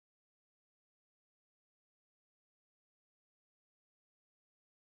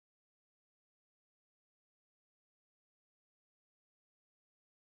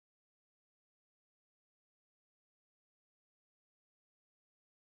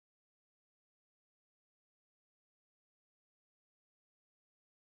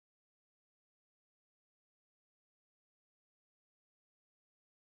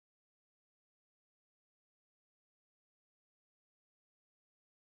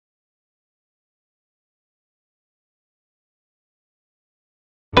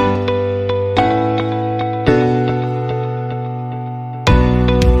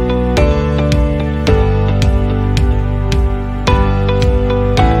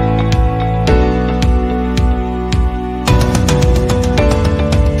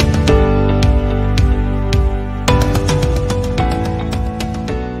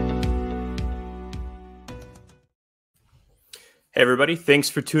everybody. Thanks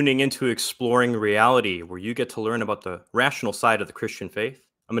for tuning into Exploring Reality, where you get to learn about the rational side of the Christian faith.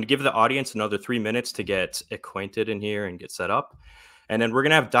 I'm going to give the audience another 3 minutes to get acquainted in here and get set up. And then we're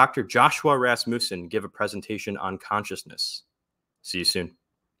going to have Dr. Joshua Rasmussen give a presentation on consciousness. See you soon.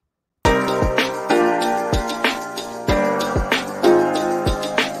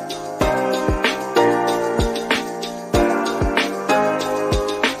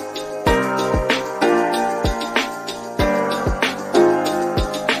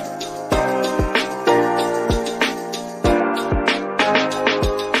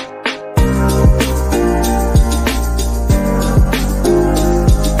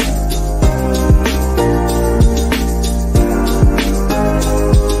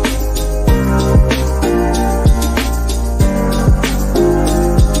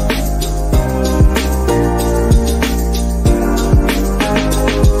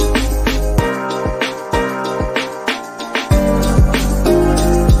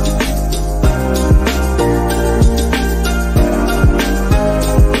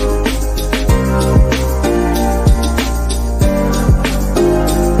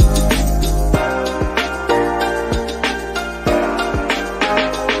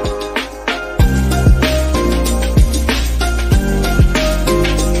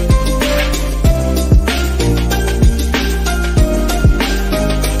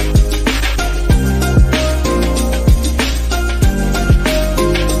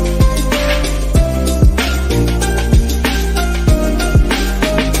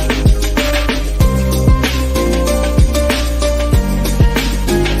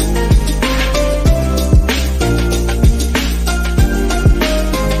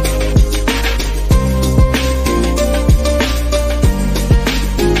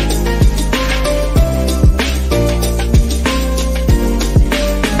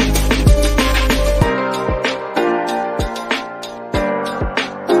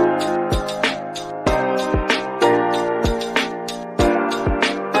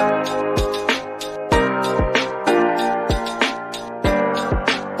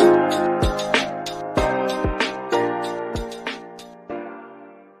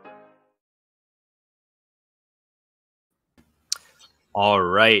 All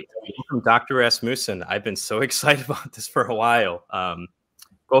right. Welcome, Dr. Rasmussen. I've been so excited about this for a while.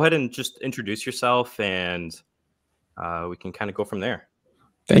 Go ahead and just introduce yourself, and we can kind of go from there.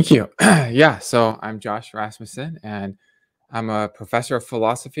 Thank you. Yeah, so I'm Josh Rasmussen, and I'm a professor of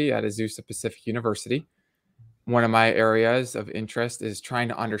philosophy at Azusa Pacific University. One of my areas of interest is trying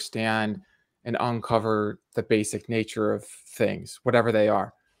to understand and uncover the basic nature of things, whatever they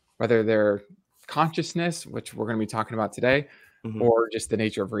are, whether they're consciousness, which we're going to be talking about today, or just the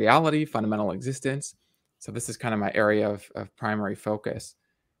nature of reality, fundamental existence. So this is kind of my area of primary focus.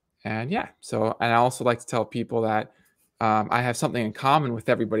 And yeah, so, and I also like to tell people that I have something in common with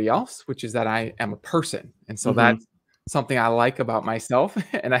everybody else, which is that I am a person. And so that's something I like about myself,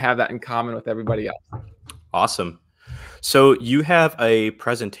 and I have that in common with everybody else. Awesome. So you have a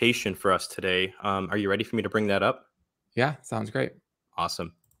presentation for us today. Are you ready for me to bring that up? Yeah, sounds great.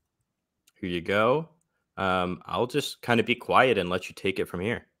 Awesome. Here you go. I'll just kind of be quiet and let you take it from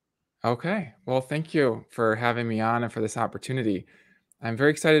here. Okay. Well, thank you for having me on and for this opportunity. I'm very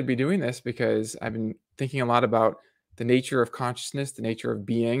excited to be doing this because I've been thinking a lot about the nature of consciousness, the nature of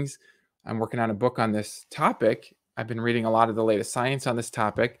beings. I'm working on a book on this topic. I've been reading a lot of the latest science on this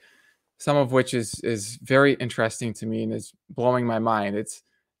topic, some of which is very interesting to me and is blowing my mind. It's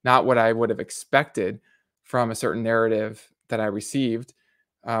not what I would have expected from a certain narrative that I received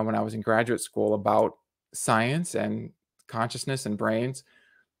when I was in graduate school about science and consciousness and brains.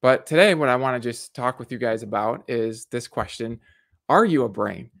 But today, what I want to just talk with you guys about is this question: are you a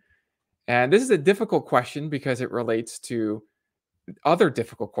brain? And this is a difficult question because it relates to other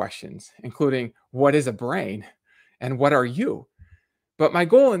difficult questions, including what is a brain and what are you? But my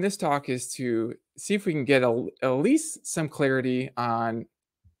goal in this talk is to see if we can get at least some clarity on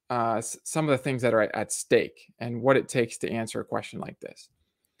some of the things that are at stake and what it takes to answer a question like this.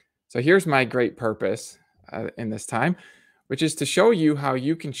 So here's my great purpose in this time, which is to show you how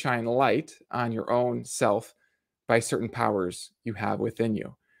you can shine light on your own self by certain powers you have within you.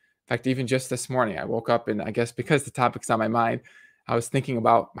 In fact, even just this morning, I woke up and I guess because the topic's on my mind, I was thinking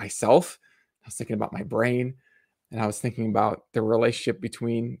about myself. I was thinking about my brain, and I was thinking about the relationship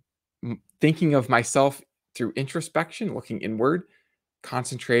between thinking of myself through introspection, looking inward,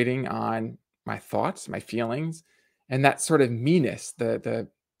 concentrating on my thoughts, my feelings, and that sort of me-ness, that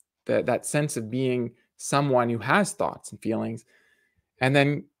sense of being someone who has thoughts and feelings, and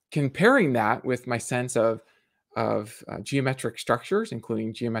then comparing that with my sense of geometric structures,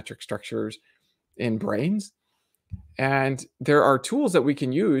 including geometric structures in brains, And there are tools that we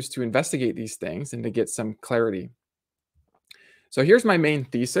can use to investigate these things and to get some clarity. So here's my main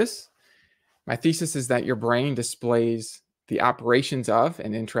thesis. My thesis is that your brain displays the operations of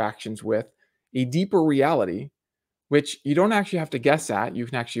and interactions with a deeper reality, which you don't actually have to guess at. You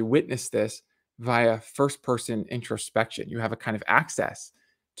can actually witness this via first person introspection. You have a kind of access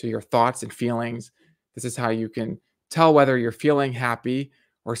to your thoughts and feelings. This is how you can tell whether you're feeling happy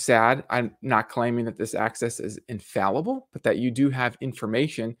or sad. I'm not claiming that this access is infallible, but that you do have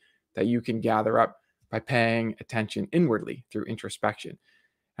information that you can gather up by paying attention inwardly through introspection.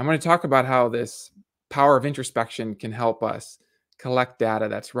 I'm going to talk about how this power of introspection can help us collect data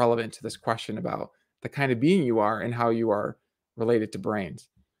that's relevant to this question about the kind of being you are and how you are related to brains.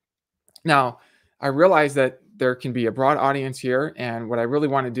 Now, I realize that there can be a broad audience here, and what I really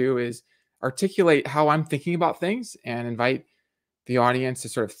want to do is articulate how I'm thinking about things and invite the audience to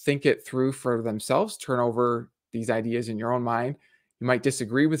sort of think it through for themselves, turn over these ideas in your own mind. You might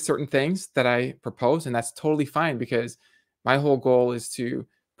disagree with certain things that I propose, and that's totally fine, because my whole goal is to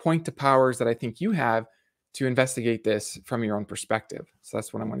point to powers that I think you have to investigate this from your own perspective. So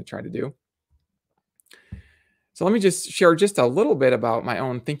that's what I'm going to try to do. So let me just share just a little bit about my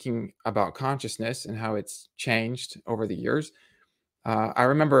own thinking about consciousness and how it's changed over the years. I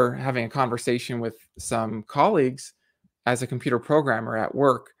remember having a conversation with some colleagues as a computer programmer at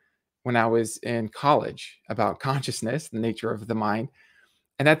work when I was in college about consciousness, the nature of the mind.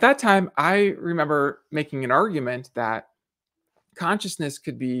 And at that time, I remember making an argument that consciousness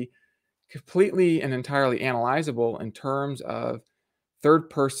could be completely and entirely analyzable in terms of third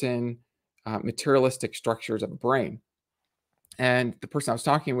person materialistic structures of a brain. And the person I was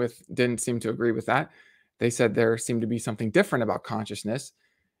talking with didn't seem to agree with that. They said there seemed to be something different about consciousness,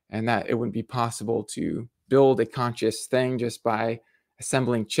 and that it wouldn't be possible to build a conscious thing just by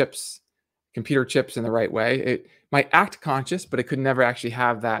assembling chips, computer chips, in the right way. It might act conscious, but it could never actually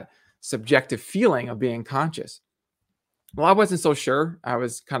have that subjective feeling of being conscious. Well, I wasn't so sure. I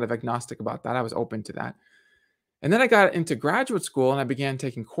was kind of agnostic about that. I was open to that. And then I got into graduate school and I began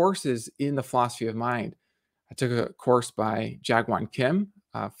taking courses in the philosophy of mind. I took a course by Jaegwon Kim,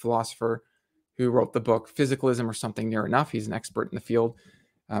 a philosopher who wrote the book Physicalism or Something Near Enough. He's an expert in the field.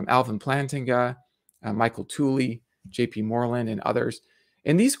 Alvin Plantinga, Michael Tooley, J.P. Moreland, and others.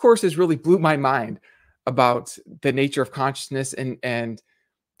 And these courses really blew my mind about the nature of consciousness and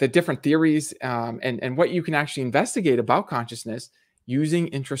the different theories and what you can actually investigate about consciousness using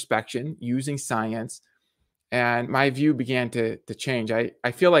introspection, using science. And my view began to change.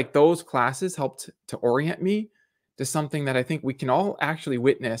 I feel like those classes helped to orient me to something that I think we can all actually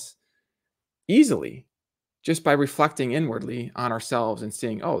witness easily just by reflecting inwardly on ourselves and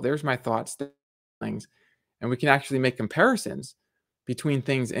seeing, oh, there's my thoughts, things. And we can actually make comparisons between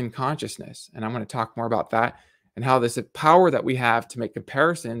things in consciousness. And I'm going to talk more about that and how this power that we have to make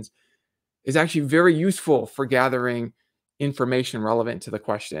comparisons is actually very useful for gathering information relevant to the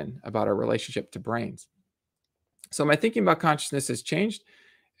question about our relationship to brains. So my thinking about consciousness has changed,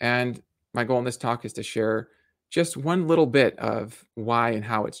 and my goal in this talk is to share just one little bit of why and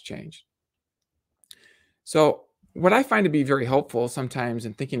how it's changed. So what I find to be very helpful sometimes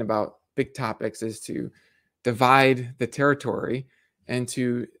in thinking about big topics is to divide the territory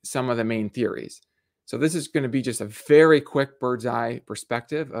into some of the main theories. So this is going to be just a very quick bird's eye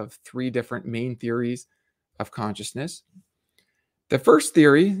perspective of three different main theories of consciousness. The first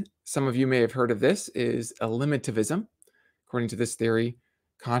theory, some of you may have heard of this, is eliminativism. According to this theory,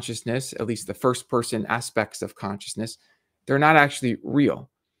 consciousness, at least the first person aspects of consciousness, they're not actually real.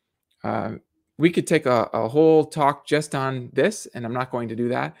 We could take a whole talk just on this, and I'm not going to do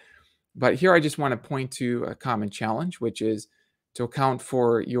that. But here I just want to point to a common challenge, which is to account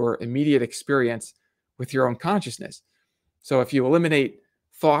for your immediate experience with your own consciousness. So if you eliminate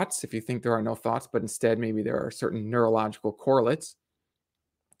thoughts, if you think there are no thoughts, but instead maybe there are certain neurological correlates,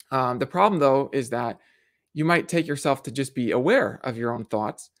 the problem, though, is that you might take yourself to just be aware of your own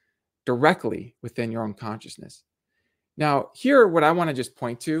thoughts directly within your own consciousness. Now, here, what I want to just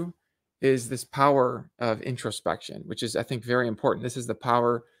point to is this power of introspection, which is, I think, very important. This is the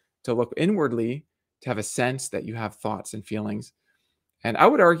power to look inwardly, to have a sense that you have thoughts and feelings. And I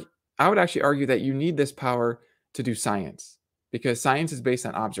would actually argue that you need this power to do science, because science is based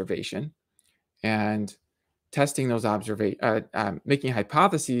on observation and testing those making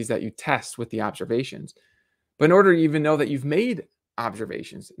hypotheses that you test with the observations. But in order to even know that you've made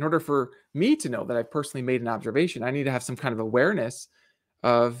observations, in order for me to know that I've personally made an observation, I need to have some kind of awareness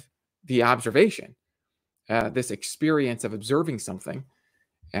of the observation, this experience of observing something.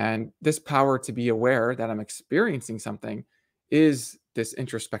 And this power to be aware that I'm experiencing something is this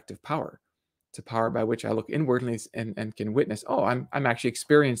introspective power. to power by which I look inwardly and can witness, oh, I'm actually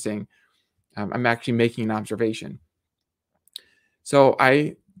experiencing, I'm actually making an observation. So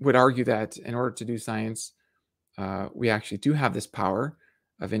I would argue that in order to do science, we actually do have this power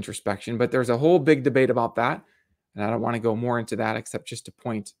of introspection, but there's a whole big debate about that. And I don't want to go more into that, except just to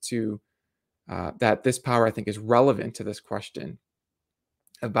point to that this power, I think, is relevant to this question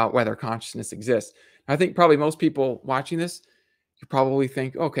about whether consciousness exists. I think probably most people watching this, you probably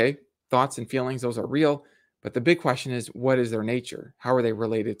think, okay, thoughts and feelings, those are real. But the big question is, what is their nature? How are they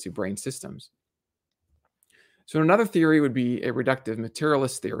related to brain systems? So another theory would be a reductive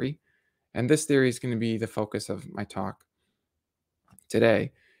materialist theory. And this theory is going to be the focus of my talk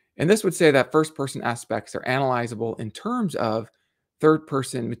today. And this would say that first-person aspects are analyzable in terms of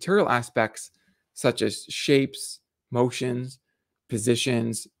third-person material aspects, such as shapes, motions,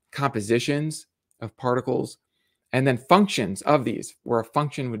 positions, compositions of particles, and then functions of these, where a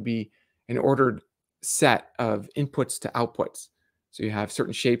function would be an ordered set of inputs to outputs. So you have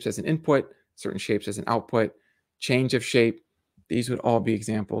certain shapes as an input, certain shapes as an output, change of shape. These would all be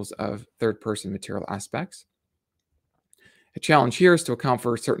examples of third-person material aspects. A challenge here is to account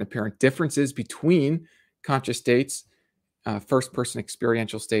for certain apparent differences between conscious states, first-person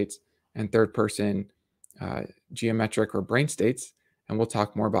experiential states, and third-person geometric or brain states. And we'll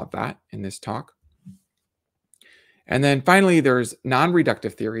talk more about that in this talk. And then finally, there's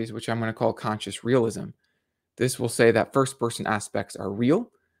non-reductive theories, which I'm going to call conscious realism. This will say that first-person aspects are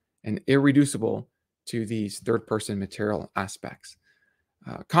real and irreducible to these third-person material aspects.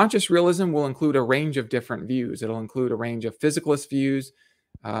 Conscious realism will include a range of different views. It'll include a range of physicalist views,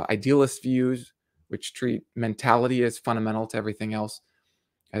 idealist views, which treat mentality as fundamental to everything else,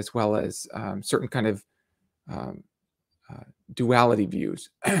 as well as certain kind of duality views,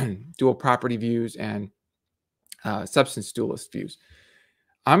 dual property views, and substance dualist views.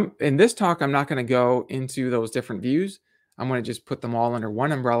 In this talk, I'm not going to go into those different views. I'm going to just put them all under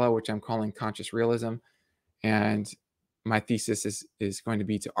one umbrella, which I'm calling conscious realism. And my thesis is going to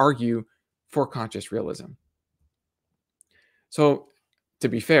be to argue for conscious realism. So to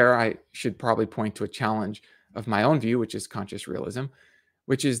be fair, I should probably point to a challenge of my own view, which is conscious realism,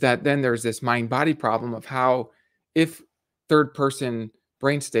 which is that then there's this mind-body problem of how, if third-person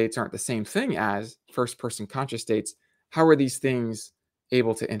brain states aren't the same thing as first-person conscious states, how are these things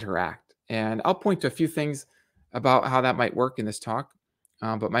able to interact? And I'll point to a few things about how that might work in this talk,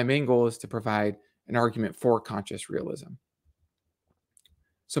 but my main goal is to provide an argument for conscious realism.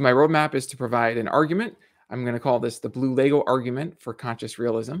 So my roadmap is to provide an argument. I'm going to call this the blue Lego argument for conscious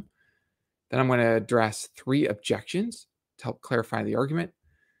realism. Then I'm going to address 3 objections to help clarify the argument.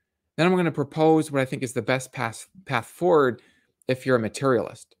 Then I'm going to propose what I think is the best path forward if you're a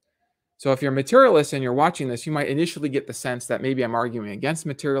materialist. So if you're a materialist and you're watching this, you might initially get the sense that maybe I'm arguing against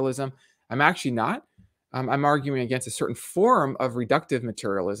materialism. I'm actually not. I'm arguing against a certain form of reductive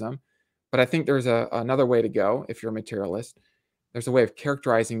materialism. But I think there's another way to go if you're a materialist. There's a way of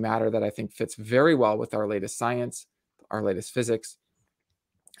characterizing matter that I think fits very well with our latest science, our latest physics,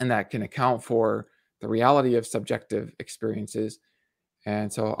 and that can account for the reality of subjective experiences.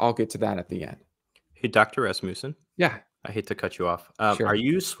 And so I'll get to that at the end. Hey, Dr. Rasmussen. Yeah. I hate to cut you off. Sure. Are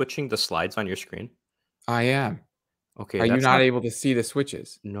you switching the slides on your screen? I am. Okay. Are you not able to see the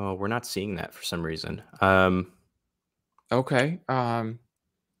switches? No, we're not seeing that for some reason. Okay.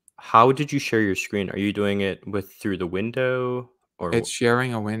 How did you share your screen? Are you doing it through the window, or It's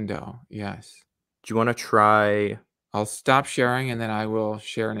sharing a window. Yes. do you want to try? I'll stop sharing and then I will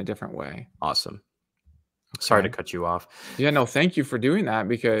share in a different way. Awesome. Sorry to Okay. cut you off. Yeah, no, thank you for doing that,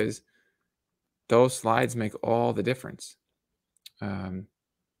 because those slides make all the difference.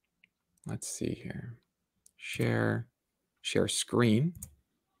 Let's see here. Share screen.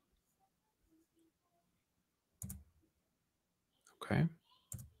 Okay.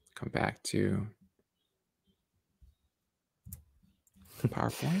 Come back to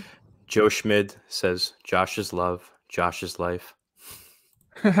PowerPoint. Joe Schmid says, Josh is love, Josh is life.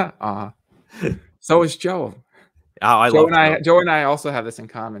 So is Joe. Oh, Joe and I also have this in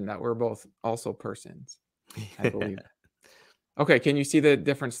common, that we're both also persons, I believe. Okay, can you see the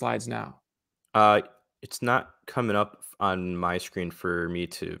different slides now? It's not coming up on my screen for me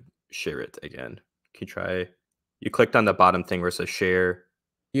to share it again. Can you try? You clicked on the bottom thing where it says share.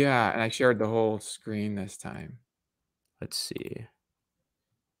 Yeah, and I shared the whole screen this time. Let's see.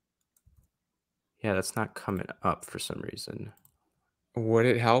 Yeah, that's not coming up for some reason. Would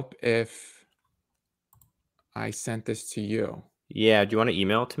it help if I sent this to you? Yeah, do you want to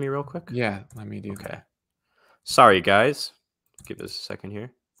email it to me real quick? Yeah, let me do that. Sorry, guys. Give this a second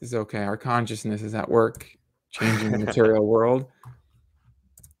here. This is okay. Our consciousness is at work, changing the material world.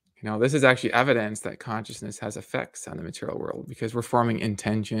 This is actually evidence that consciousness has effects on the material world because we're forming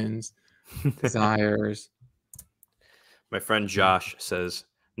intentions, desires. My friend Josh says,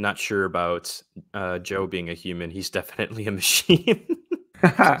 not sure about Joe being a human. He's definitely a machine.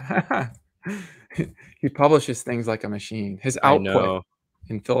 He publishes things like a machine. His I output know.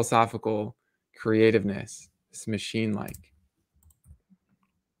 in philosophical creativeness is machine-like.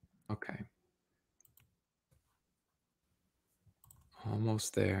 Okay.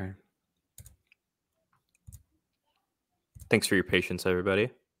 Almost there. Thanks for your patience,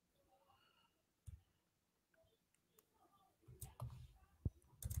 everybody.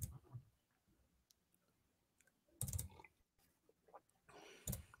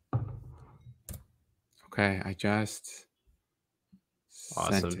 Okay, I just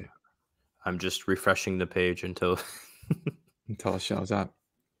sent Awesome. it I'm just refreshing the page until until it shows up.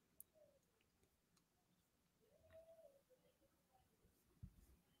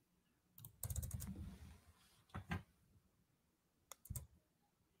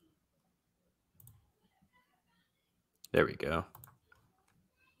 there we go.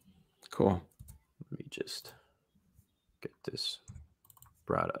 Cool. Let me just get this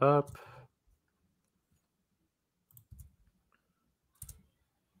brought up.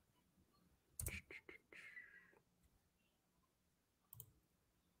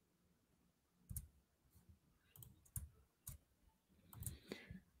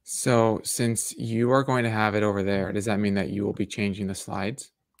 So since you are going to have it over there, does that mean that you will be changing the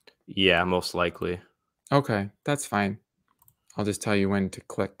slides? Yeah, most likely. Okay, that's fine. I'll just tell you when to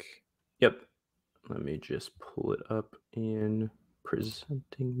click. Yep. Let me just pull it up in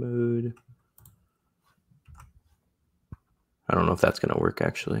presenting mode. I don't know if that's going to work,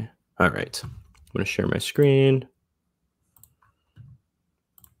 actually. All right. I'm going to share my screen.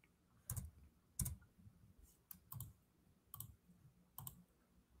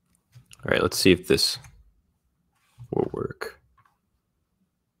 All right, let's see if this will work.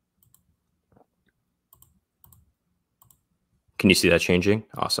 Can you see that changing?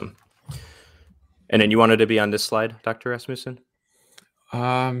 Awesome. And then you wanted to be on this slide, Dr. Rasmussen?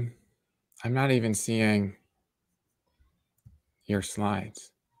 I'm not even seeing your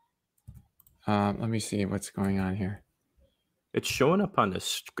slides. Let me see what's going on here. It's showing up on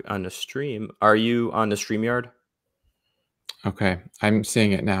the stream. Are you on the StreamYard? Okay, I'm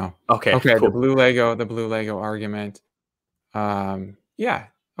seeing it now. Okay, Okay, cool. the blue Lego argument. Yeah,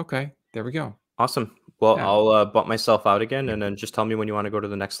 okay, there we go. Awesome. Well, Yeah. I'll bump myself out again, and then just tell me when you want to go to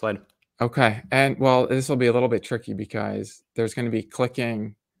the next slide. Okay, and well, this will be a little bit tricky because there's going to be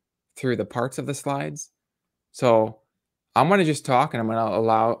clicking through the parts of the slides. So I'm going to just talk and I'm going to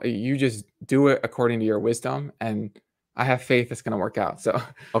allow you just do it according to your wisdom. And I have faith it's going to work out. So,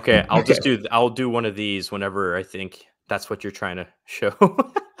 Okay, okay. I'll do one of these whenever I think that's what you're trying to show.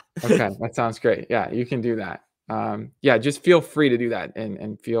 Okay. That sounds great. Yeah, you can do that. Yeah, just feel free to do that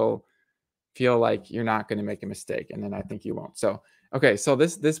and feel like you're not going to make a mistake. And then I think you won't. So, okay. So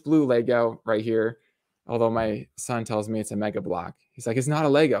this blue Lego right here, although my son tells me it's a mega block, he's like, it's not a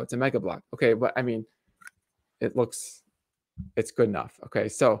Lego, it's a mega block. Okay. But I mean, it's good enough. Okay.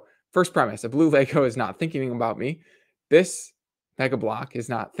 So first premise, a blue Lego is not thinking about me. This mega block is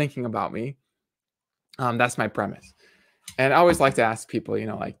not thinking about me. That's my premise. And I always like to ask people,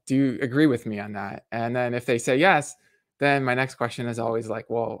 like, do you agree with me on that? And then if they say yes, then my next question is always like,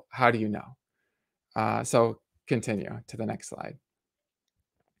 well, how do you know? So continue to the next slide.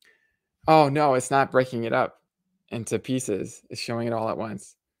 Oh, no, it's not breaking it up into pieces. It's showing it all at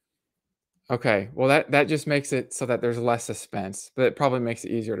once. Okay, well, that just makes it so that there's less suspense, but it probably makes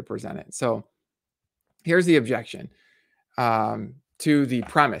it easier to present it. So here's the objection to the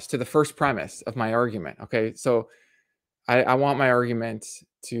premise, to the first premise of my argument. Okay, so I want my argument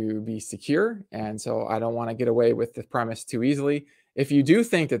to be secure, and so I don't want to get away with the premise too easily. If you do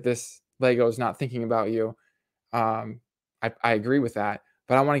think that this Lego is not thinking about you, I agree with that,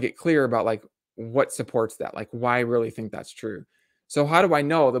 but I want to get clear about like what supports that, like why I really think that's true. So how do I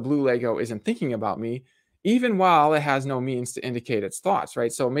know the blue Lego isn't thinking about me, even while it has no means to indicate its thoughts,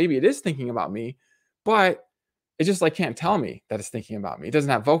 right? So maybe it is thinking about me, but it just like can't tell me that it's thinking about me. It doesn't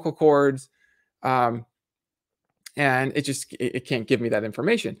have vocal cords, and it can't give me that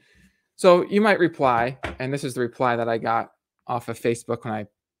information. So you might reply, and this is the reply that I got off of Facebook when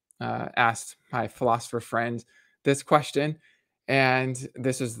I asked my philosopher friend this question, and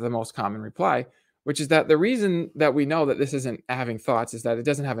this is the most common reply, which is that the reason that we know that this isn't having thoughts is that it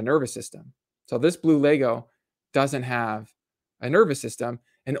doesn't have a nervous system. So this blue Lego doesn't have a nervous system,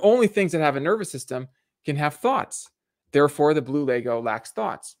 and only things that have a nervous system can have thoughts. Therefore, the blue Lego lacks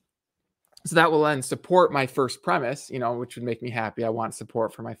thoughts. So that will then support my first premise, which would make me happy. I want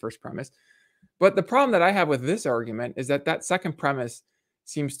support for my first premise. But the problem that I have with this argument is that that second premise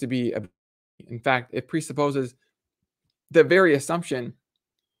seems to be, in fact, it presupposes the very assumption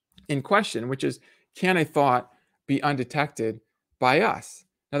in question, which is, can a thought be undetected by us?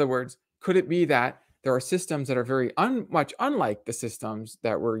 In other words, could it be that there are systems that are very much unlike the systems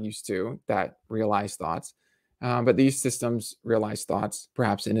that we're used to that realize thoughts, but these systems realize thoughts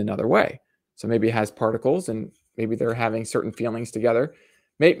perhaps in another way? So maybe it has particles and maybe they're having certain feelings together.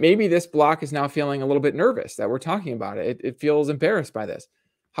 Maybe this block is now feeling a little bit nervous that we're talking about it. It feels embarrassed by this.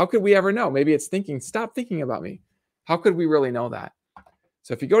 How could we ever know? Maybe it's thinking, stop thinking about me. How could we really know that?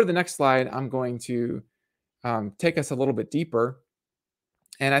 So if you go to the next slide, I'm going to take us a little bit deeper.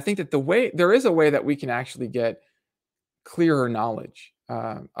 And I think that there is a way that we can actually get clearer knowledge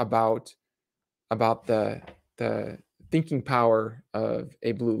about the thinking power of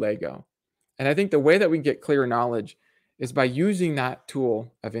a blue Lego. And I think the way that we get clearer knowledge is by using that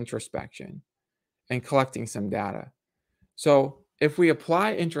tool of introspection and collecting some data. So if we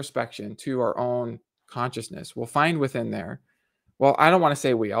apply introspection to our own consciousness, we'll find within there, well, I don't want to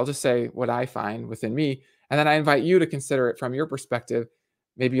say I'll just say what I find within me. And then I invite you to consider it from your perspective.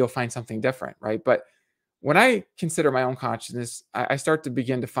 Maybe you'll find something different, right? But when I consider my own consciousness, I start to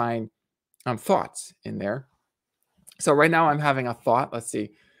begin to find thoughts in there. So right now I'm having a thought. Let's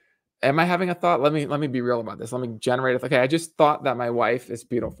see. Am I having a thought? Let me be real about this. Let me generate it. Okay, I just thought that my wife is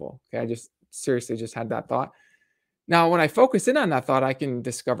beautiful. Okay, I just seriously just had that thought. Now, when I focus in on that thought, I can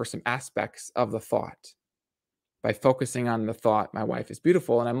discover some aspects of the thought. By focusing on the thought, my wife is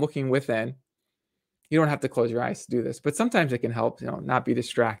beautiful, and I'm looking within. You don't have to close your eyes to do this, but sometimes it can help, not be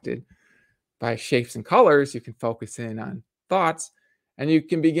distracted by shapes and colors. You can focus in on thoughts, and you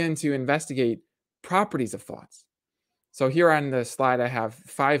can begin to investigate properties of thoughts. So here on the slide, I have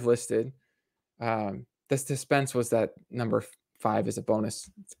 5 listed. This dispense was that number 5 is a bonus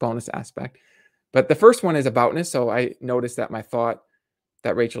aspect. But the first one is aboutness. So I noticed that my thought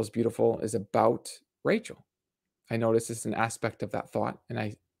that Rachel is beautiful is about Rachel. I notice it's an aspect of that thought, and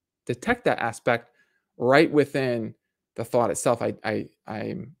I detect that aspect right within the thought itself.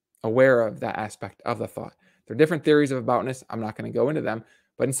 I'm aware of that aspect of the thought. There are different theories of aboutness. I'm not going to go into them,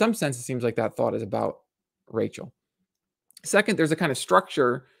 but in some sense, it seems like that thought is about Rachel. Second, there's a kind of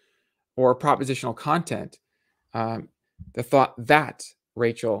structure or propositional content. The thought that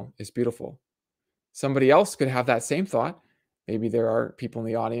Rachel is beautiful. Somebody else could have that same thought. Maybe there are people in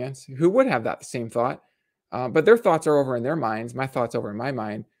the audience who would have that same thought, but their thoughts are over in their minds. My thoughts over in my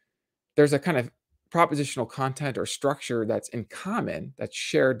mind. There's a kind of propositional content or structure that's in common, that's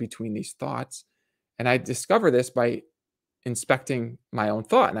shared between these thoughts. And I discover this by inspecting my own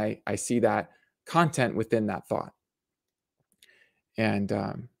thought, and I see that content within that thought. And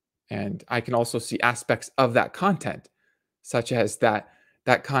I can also see aspects of that content, such as that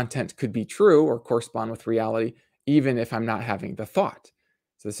content could be true or correspond with reality, even if I'm not having the thought.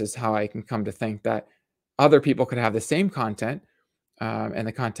 So this is how I can come to think that other people could have the same content, and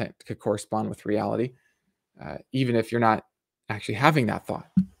the content could correspond with reality, even if you're not actually having that thought.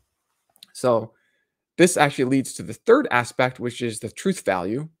 So this actually leads to the third aspect, which is the truth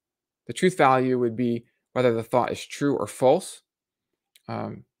value. The truth value would be whether the thought is true or false.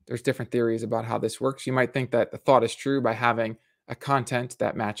 There's different theories about how this works. You might think that the thought is true by having a content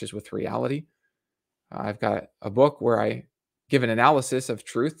that matches with reality. I've got a book where I give an analysis of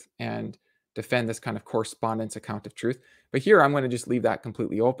truth and defend this kind of correspondence account of truth. But here I'm going to just leave that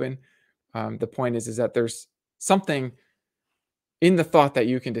completely open. The point is that there's something in the thought that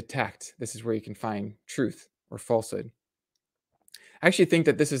you can detect. This is where you can find truth or falsehood. I actually think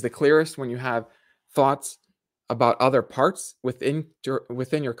that this is the clearest when you have thoughts about other parts within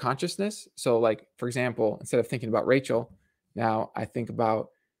your consciousness. So like, for example, instead of thinking about Rachel, now I think about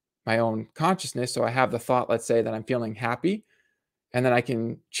my own consciousness. So I have the thought, let's say, that I'm feeling happy. And then I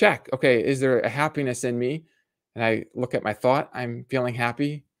can check, okay, is there a happiness in me? And I look at my thought, I'm feeling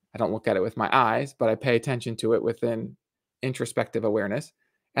happy. I don't look at it with my eyes, but I pay attention to it within introspective awareness.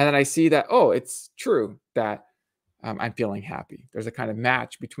 And then I see that, oh, it's true that I'm feeling happy. There's a kind of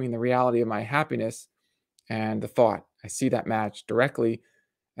match between the reality of my happiness and the thought. I see that match directly.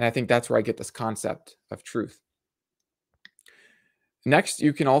 And I think that's where I get this concept of truth. Next,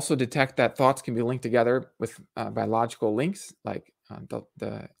 you can also detect that thoughts can be linked together with by logical links, like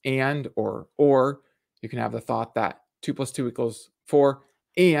the and or. You can have the thought that 2 + 2 = 4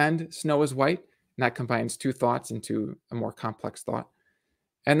 and snow is white, and that combines 2 thoughts into a more complex thought.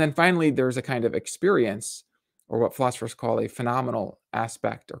 And then finally, there's a kind of experience, or what philosophers call a phenomenal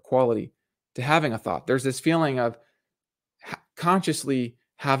aspect or quality to having a thought. There's this feeling of consciously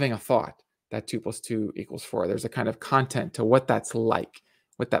having a thought. that 2 plus 2 equals 4. There's a kind of content to what that's like,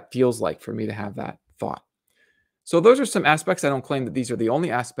 what that feels like for me to have that thought. So those are some aspects. I don't claim that these are the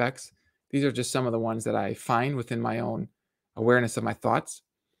only aspects. These are just some of the ones that I find within my own awareness of my thoughts.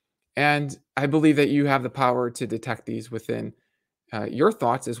 And I believe that you have the power to detect these within your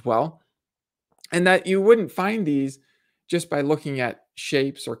thoughts as well. And that you wouldn't find these just by looking at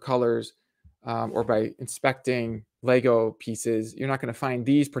shapes or colors or by inspecting Lego pieces. You're not going to find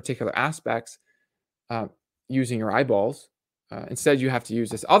these particular aspects using your eyeballs. Instead, you have to use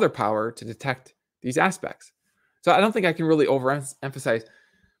this other power to detect these aspects. So I don't think I can really overemphasize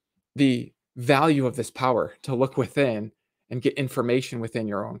the value of this power to look within and get information within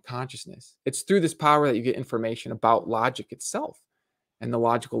your own consciousness. It's through this power that you get information about logic itself and the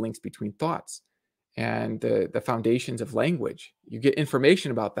logical links between thoughts and the foundations of language. You get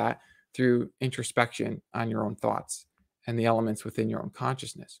information about that through introspection on your own thoughts and the elements within your own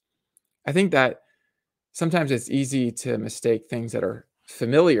consciousness. I think that sometimes it's easy to mistake things that are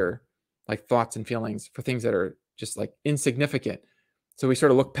familiar, like thoughts and feelings, for things that are just like insignificant. So we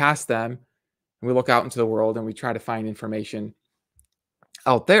sort of look past them and we look out into the world and we try to find information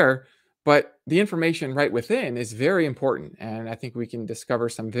out there. But the information right within is very important. And I think we can discover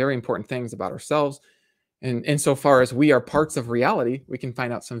some very important things about ourselves. And insofar as we are parts of reality, we can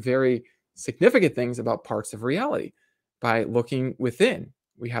find out some very significant things about parts of reality by looking within.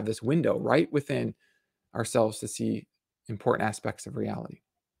 We have this window right within ourselves to see important aspects of reality.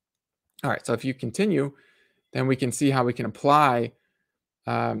 All right, so if you continue, then we can see how we can apply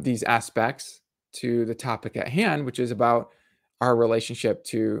these aspects to the topic at hand, which is about our relationship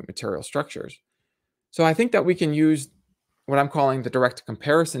to material structures. So I think that we can use what I'm calling the direct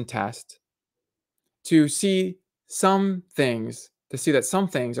comparison test to see some things, to see that some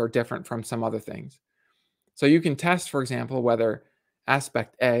things are different from some other things. So you can test, for example, whether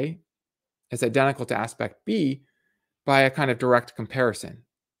aspect A is identical to aspect B by a kind of direct comparison.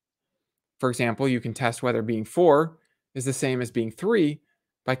 For example, you can test whether being 4 is the same as being 3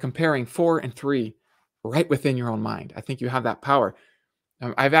 by comparing 4 and 3 right within your own mind. I think you have that power.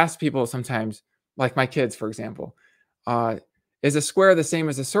 I've asked people sometimes, like my kids, for example, is a square the same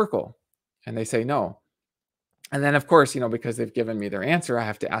as a circle? And they say no. And then, of course, because they've given me their answer, I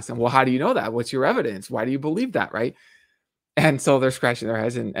have to ask them, well, how do you know that? What's your evidence? Why do you believe that, right? And so they're scratching their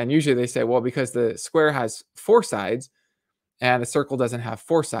heads. And usually they say, well, because the square has 4 sides and a circle doesn't have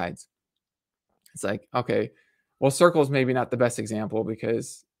 4 sides. It's like, okay, well, circle is maybe not the best example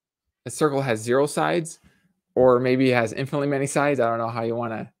because a circle has 0 sides, or maybe it has infinitely many sides. I don't know how you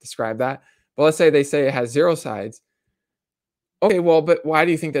want to describe that. But let's say they say it has 0 sides. Okay, well, but why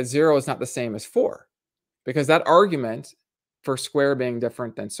do you think that 0 is not the same as 4? Because that argument for square being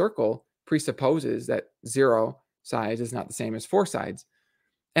different than circle presupposes that 0 sides is not the same as 4 sides.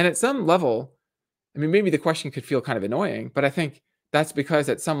 And at some level, I mean, maybe the question could feel kind of annoying, but I think that's because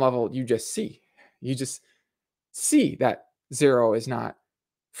at some level you just see that 0 is not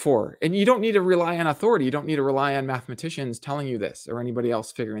 4. And you don't need to rely on authority. You don't need to rely on mathematicians telling you this or anybody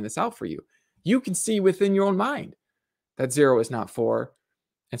else figuring this out for you. You can see within your own mind that 0 is not 4.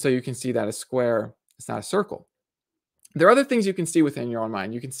 And so you can see that a square is not a circle. There are other things you can see within your own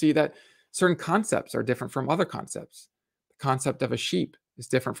mind. You can see that certain concepts are different from other concepts. The concept of a sheep is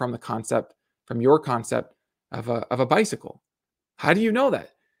different from your concept of a bicycle. How do you know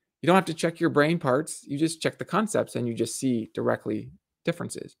that? You don't have to check your brain parts. You just check the concepts and you just see directly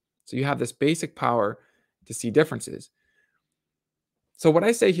differences. So you have this basic power to see differences. So what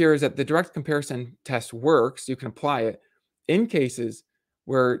I say here is that the direct comparison test works. You can apply it in cases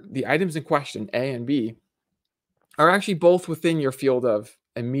where the items in question, A and B, are actually both within your field of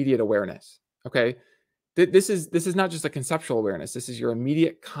immediate awareness. Okay, this is not just a conceptual awareness. This is your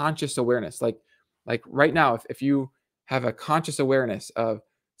immediate conscious awareness. Like right now, if you have a conscious awareness of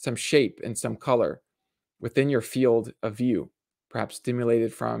some shape and some color within your field of view, perhaps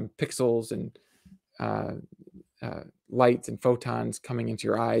stimulated from pixels and lights and photons coming into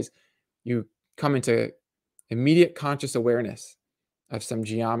your eyes, you come into immediate conscious awareness of some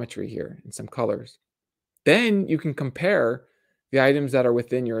geometry here and some colors. Then you can compare the items that are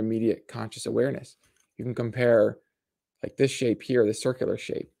within your immediate conscious awareness. You can compare like this shape here, the circular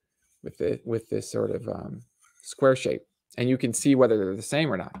shape, with this sort of square shape, and you can see whether they're the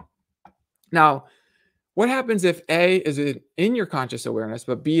same or not. Now, what happens if A is in your conscious awareness,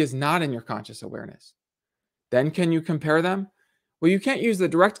 but B is not in your conscious awareness? Then can you compare them? Well, you can't use the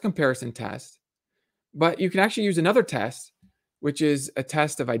direct comparison test, but you can actually use another test, which is a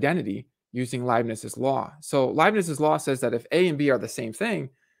test of identity using Leibniz's law. So Leibniz's law says that if A and B are the same thing,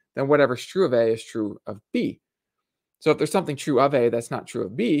 then whatever's true of A is true of B. So if there's something true of A that's not true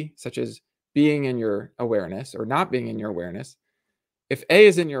of B, such as being in your awareness or not being in your awareness, if A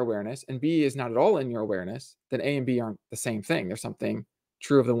is in your awareness and B is not at all in your awareness, then A and B aren't the same thing. There's something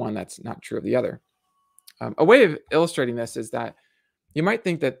true of the one that's not true of the other. A way of illustrating this is that you might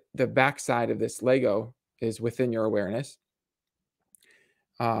think that the backside of this Lego is within your awareness.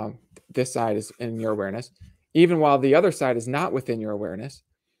 This side is in your awareness, even while the other side is not within your awareness.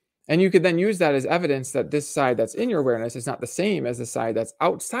 And you could then use that as evidence that this side that's in your awareness is not the same as the side that's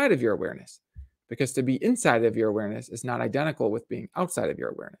outside of your awareness, because to be inside of your awareness is not identical with being outside of your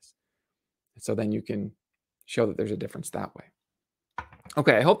awareness. So then you can show that there's a difference that way.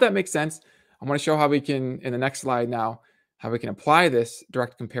 Okay, I hope that makes sense. I want to show how we can, in the next slide now, how we can apply this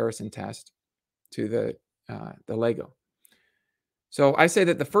direct comparison test to the Lego. So I say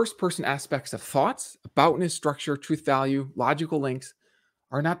that the first person aspects of thoughts, aboutness, structure, truth value, logical links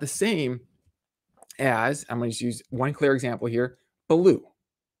are not the same as, I'm going to use one clear example here, blue.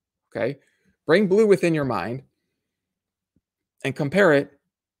 Okay, bring blue within your mind and compare it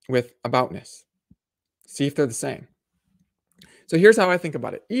with aboutness. See if they're the same. So here's how I think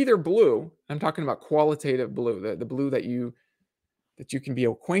about it. Either blue, I'm talking about qualitative blue, the blue that you can be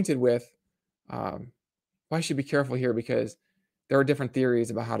acquainted with. Well, I should be careful here because there are different theories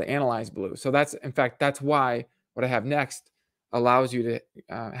about how to analyze blue. So that's, in fact, that's why what I have next allows you to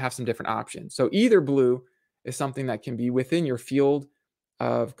have some different options. So either blue is something that can be within your field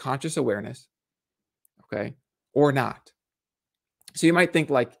of conscious awareness, okay, or not. So you might think,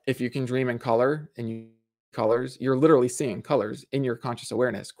 like, if you can dream in color and you colors, you're literally seeing colors in your conscious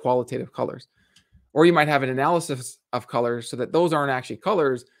awareness, qualitative colors. Or you might have an analysis of colors so that those aren't actually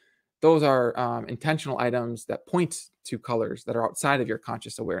colors. Those are intentional items that point to colors that are outside of your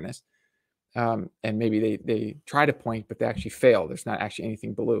conscious awareness. And maybe they try to point, but they actually fail. There's not actually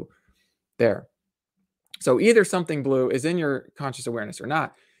anything blue there. So either something blue is in your conscious awareness or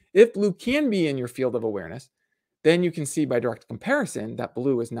not. If blue can be in your field of awareness, then you can see by direct comparison that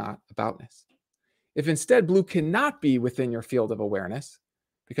blue is not aboutness. If instead blue cannot be within your field of awareness,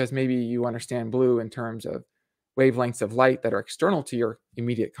 because maybe you understand blue in terms of wavelengths of light that are external to your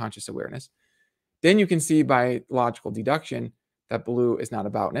immediate conscious awareness, then you can see by logical deduction that blue is not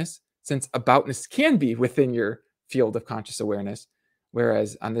aboutness, since aboutness can be within your field of conscious awareness,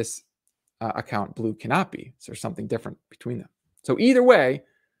 whereas on this account, blue cannot be. So there's something different between them. So either way,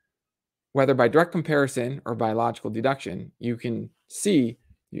 whether by direct comparison or by logical deduction, you can see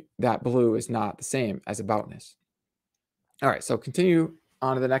that blue is not the same as aboutness. All right, so continue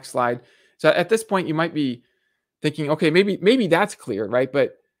on to the next slide. So at this point, you might be thinking, okay, maybe that's clear, right?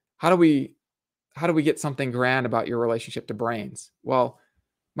 But how do we get something grand about your relationship to brains? Well,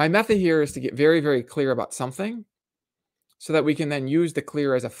 my method here is to get very, very clear about something so that we can then use the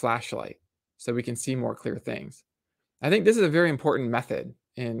clear as a flashlight so we can see more clear things. I think this is a very important method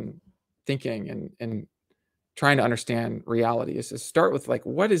in thinking and trying to understand reality, is to start with, like,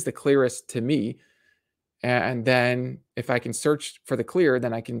 what is the clearest to me? And then if I can search for the clear,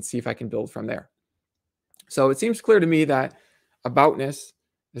 then I can see if I can build from there. So it seems clear to me that aboutness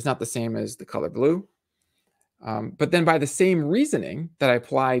is not the same as the color blue. But then by the same reasoning that I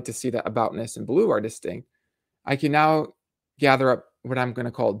apply to see that aboutness and blue are distinct, I can now gather up what I'm going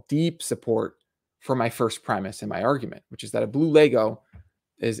to call deep support for my first premise in my argument, which is that a blue Lego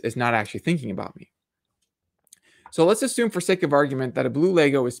is not actually thinking about me. So let's assume, for sake of argument, that a blue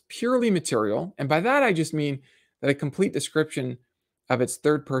Lego is purely material. And by that, I just mean that a complete description of its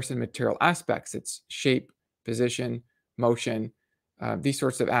third-person material aspects, its shape, position, motion, these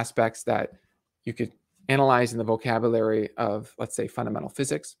sorts of aspects that you could analyze in the vocabulary of, let's say, fundamental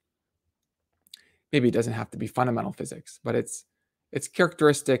physics. Maybe it doesn't have to be fundamental physics, but it's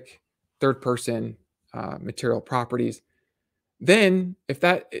characteristic third-person material properties. Then, if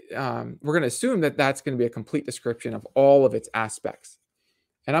that, we're going to assume that that's going to be a complete description of all of its aspects.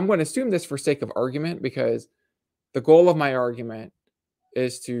 And I'm going to assume this for sake of argument, because the goal of my argument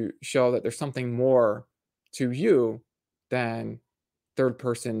is to show that there's something more to you than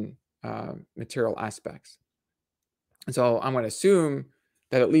third-person material aspects. And so I'm going to assume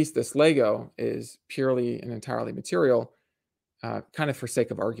that at least this Lego is purely and entirely material, kind of for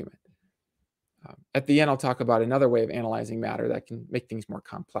sake of argument. At the end, I'll talk about another way of analyzing matter that can make things more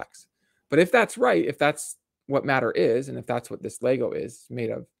complex. But if that's right, if that's what matter is, and if that's what this Lego is, made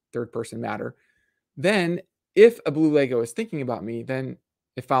of third-person matter, then if a blue Lego is thinking about me, then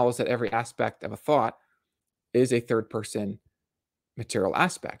it follows that every aspect of a thought is a third-person material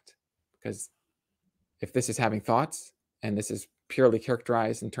aspect. Because if this is having thoughts, and this is purely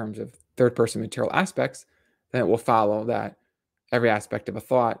characterized in terms of third-person material aspects, then it will follow that every aspect of a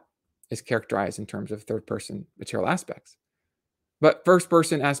thought is characterized in terms of third-person material aspects. But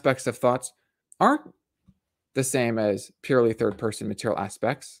first-person aspects of thoughts aren't the same as purely third-person material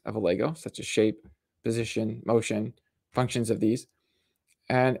aspects of a Lego, such as shape, position, motion, functions of these.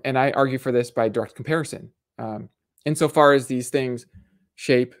 And I argue for this by direct comparison. Insofar as these things,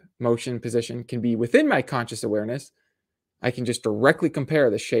 shape, motion, position, can be within my conscious awareness, I can just directly compare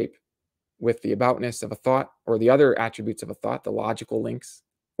the shape with the aboutness of a thought or the other attributes of a thought, the logical links,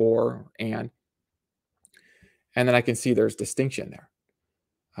 or, and then I can see there's distinction there.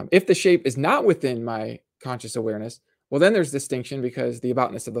 If the shape is not within my conscious awareness, well, then there's distinction because the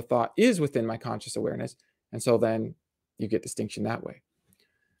aboutness of the thought is within my conscious awareness. And so then you get distinction that way.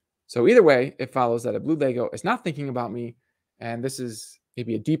 So either way, it follows that a blue Lego is not thinking about me. And this is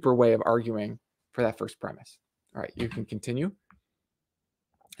maybe a deeper way of arguing for that first premise. All right, you can continue.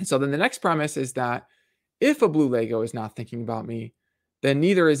 And so then the next premise is that if a blue Lego is not thinking about me, then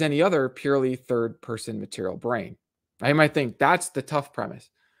neither is any other purely third-person material brain. Now, you might think that's the tough premise.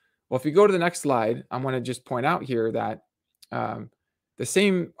 Well, if you go to the next slide, I'm going to just point out here that the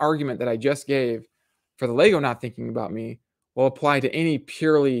same argument that I just gave for the Lego not thinking about me will apply to any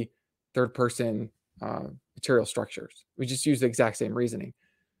purely third-person material structures. We just use the exact same reasoning.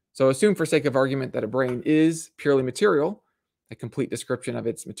 So assume for sake of argument that a brain is purely material. A complete description of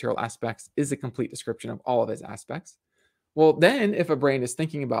its material aspects is a complete description of all of its aspects. Well, then if a brain is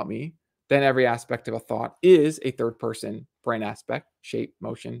thinking about me, then every aspect of a thought is a third-person brain aspect, shape,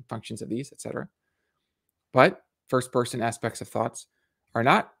 motion, functions of these, etc. But first-person aspects of thoughts are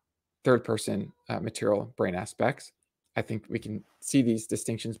not third-person material brain aspects. I think we can see these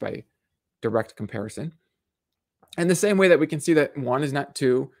distinctions by direct comparison. And the same way that we can see that one is not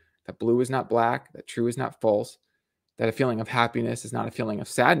two, that blue is not black, that true is not false, that a feeling of happiness is not a feeling of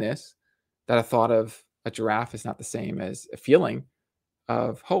sadness, that a thought of a giraffe is not the same as a feeling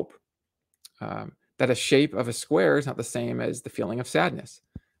of hope, that a shape of a square is not the same as the feeling of sadness.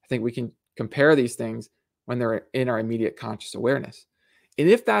 I think we can compare these things when they're in our immediate conscious awareness. And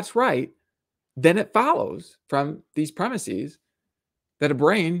if that's right, then it follows from these premises that a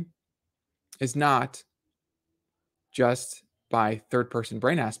brain is not just by third-person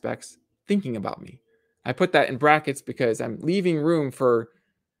brain aspects thinking about me. I put that in brackets because I'm leaving room for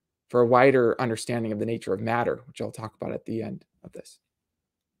a wider understanding of the nature of matter, which I'll talk about at the end of this.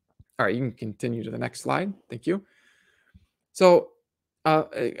 All right, you can continue to the next slide. Thank you. So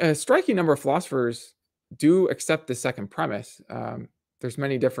a striking number of philosophers do accept the second premise. There's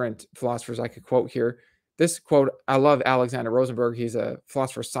many different philosophers I could quote here. This quote, I love Alexander Rosenberg. He's a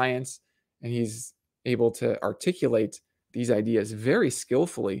philosopher of science, and he's able to articulate these ideas very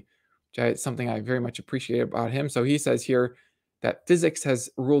skillfully, which is something I very much appreciate about him. So he says here that physics has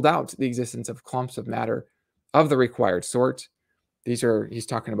ruled out the existence of clumps of matter of the required sort. He's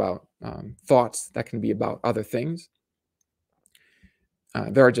talking about thoughts that can be about other things.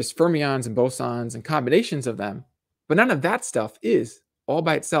 There are just fermions and bosons and combinations of them, but none of that stuff is all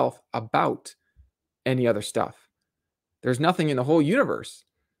by itself about any other stuff. There's nothing in the whole universe,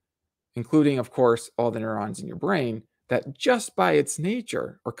 including, of course, all the neurons in your brain, that just by its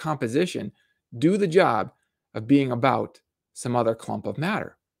nature or composition do the job of being about some other clump of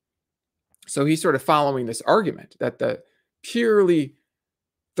matter. So he's sort of following this argument that the purely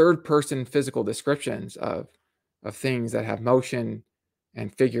third-person physical descriptions of things that have motion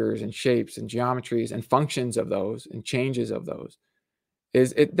and figures and shapes and geometries and functions of those and changes of those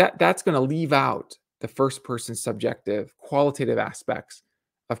that's going to leave out the first-person subjective qualitative aspects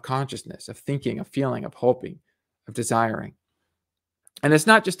of consciousness, of thinking, of feeling, of hoping, of desiring. And it's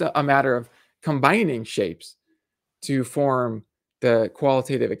not just a matter of combining shapes to form the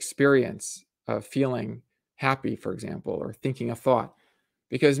qualitative experience of feeling happy, for example, or thinking a thought,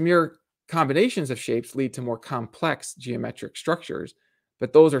 because mere combinations of shapes lead to more complex geometric structures,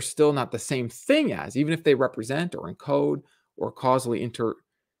 but those are still not the same thing as, even if they represent or encode or causally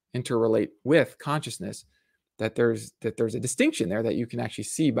interrelate with consciousness, that there's a distinction there that you can actually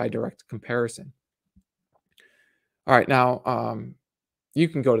see by direct comparison. All right, now you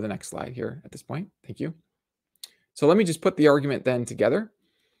can go to the next slide here at this point. Thank you. So let me just put the argument then together.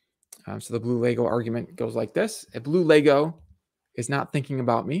 So the blue Lego argument goes like this. A blue Lego is not thinking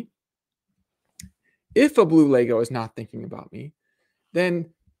about me. If a blue Lego is not thinking about me, then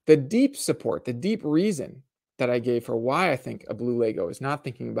the deep support, the deep reason that I gave for why I think a blue Lego is not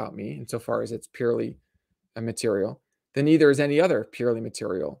thinking about me, insofar as it's purely a material, then neither is any other purely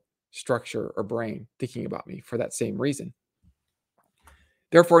material structure or brain thinking about me for that same reason.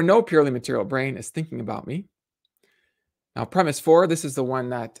 Therefore, no purely material brain is thinking about me. Now, premise 4, this is the one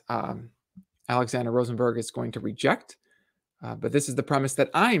that Alexander Rosenberg is going to reject, but this is the premise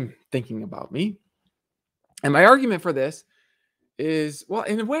that I'm thinking about me. And my argument for this is, well,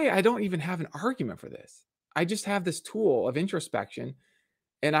 in a way, I don't even have an argument for this. I just have this tool of introspection,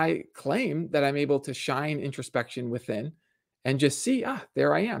 and I claim that I'm able to shine introspection within and just see,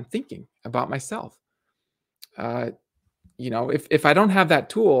 there I am thinking about myself. If I don't have that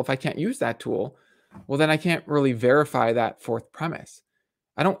tool, if I can't use that tool, well, then I can't really verify that fourth premise.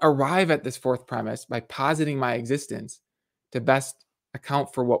 I don't arrive at this fourth premise by positing my existence to best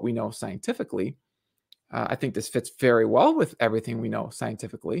account for what we know scientifically. I think this fits very well with everything we know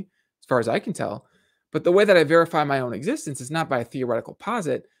scientifically, as far as I can tell. But the way that I verify my own existence is not by a theoretical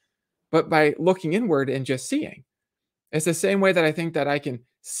posit, but by looking inward and just seeing. It's the same way that I think that I can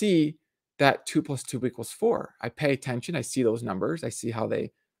see that 2 + 2 = 4. I pay attention. I see those numbers. I see how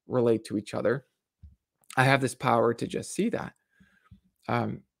they relate to each other. I have this power to just see that.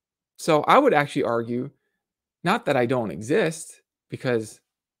 So I would actually argue not that I don't exist because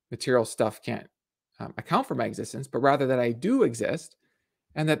material stuff can't account for my existence, but rather that I do exist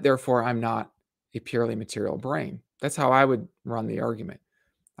and that therefore I'm not a purely material brain. That's how I would run the argument.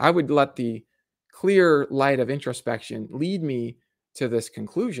 I would let the clear light of introspection lead me to this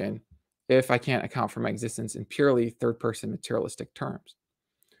conclusion if I can't account for my existence in purely third-person materialistic terms.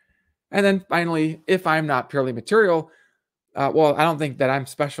 And then finally, if I'm not purely material, well, I don't think that I'm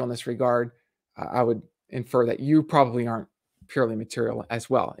special in this regard. I would infer that you probably aren't purely material as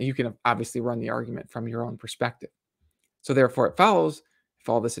well. And you can obviously run the argument from your own perspective. So therefore, it follows, if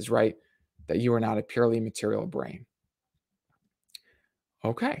all this is right, that you are not a purely material brain.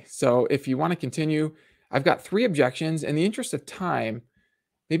 Okay, so if you want to continue, I've got 3 objections. In the interest of time,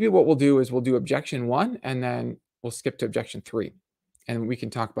 maybe what we'll do is we'll do objection 1, and then we'll skip to objection 3. And we can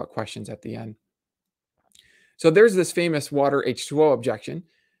talk about questions at the end. So there's this famous water H2O objection.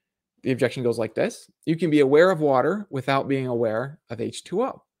 The objection goes like this. You can be aware of water without being aware of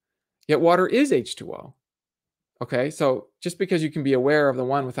H2O. Yet water is H2O. Okay, so just because you can be aware of the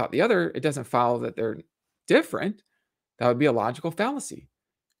one without the other, it doesn't follow that they're different. That would be a logical fallacy.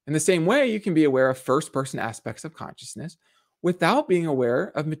 In the same way, you can be aware of first-person aspects of consciousness without being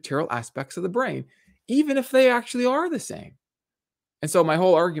aware of material aspects of the brain, even if they actually are the same. And so my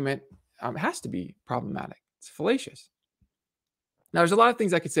whole argument has to be problematic. It's fallacious. Now, there's a lot of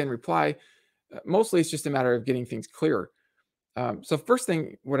things I could say in reply. Mostly, it's just a matter of getting things clearer. So first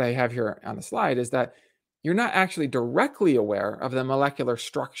thing, what I have here on the slide is that you're not actually directly aware of the molecular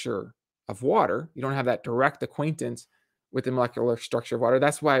structure of water. You don't have that direct acquaintance with the molecular structure of water.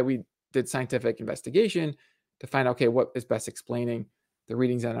 That's why we did scientific investigation to find out, okay, what is best explaining the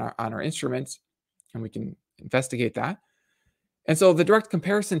readings on our instruments, and we can investigate that. And so the direct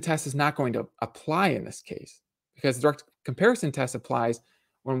comparison test is not going to apply in this case, because the direct comparison test applies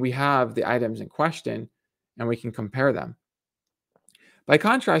when we have the items in question and we can compare them. By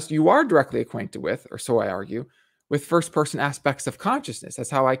contrast, you are directly acquainted with, or so I argue, with first-person aspects of consciousness. That's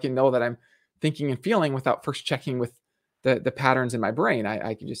how I can know that I'm thinking and feeling without first checking with the patterns in my brain.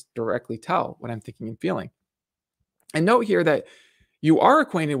 I can just directly tell what I'm thinking and feeling. And note here that you are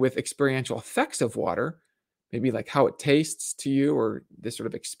acquainted with experiential effects of water, maybe like how it tastes to you or this sort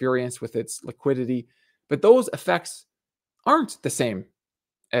of experience with its liquidity. But those effects aren't the same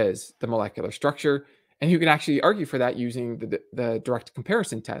as the molecular structure. And you can actually argue for that using the direct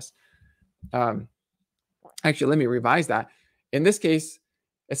comparison test. Actually, let me revise that. In this case,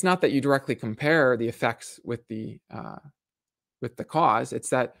 it's not that you directly compare the effects with the cause. It's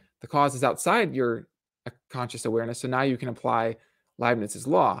that the cause is outside your conscious awareness. So now you can apply Leibniz's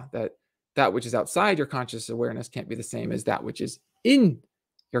law that which is outside your conscious awareness can't be the same as that which is in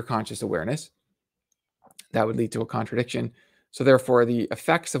your conscious awareness. That would lead to a contradiction. So therefore, the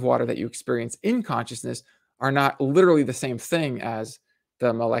effects of water that you experience in consciousness are not literally the same thing as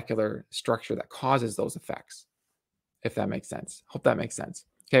the molecular structure that causes those effects, if that makes sense. Hope that makes sense.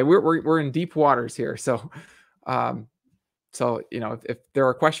 Okay, we're in deep waters here. So, if there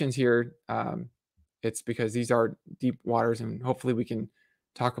are questions here, it's because these are deep waters, and hopefully we can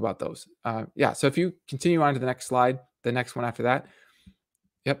talk about those. So if you continue on to the next slide, the next one after that.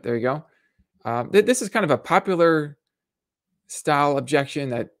 Yep, there you go. This is kind of a popular style objection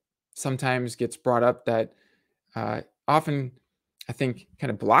that sometimes gets brought up that often, I think,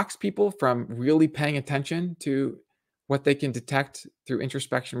 kind of blocks people from really paying attention to what they can detect through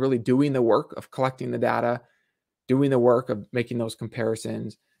introspection, really doing the work of collecting the data, doing the work of making those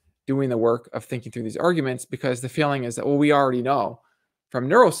comparisons, doing the work of thinking through these arguments, because the feeling is that, well, we already know from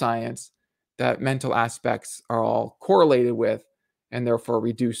neuroscience that mental aspects are all correlated with and therefore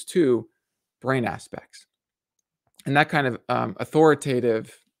reduced to brain aspects. And that kind of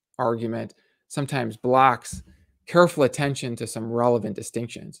authoritative argument sometimes blocks careful attention to some relevant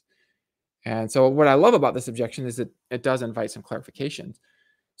distinctions. And so what I love about this objection is that it does invite some clarifications.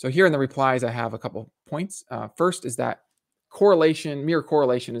 So here in the replies, I have a couple points. First is that mere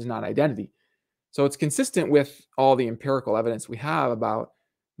correlation is not identity. So it's consistent with all the empirical evidence we have about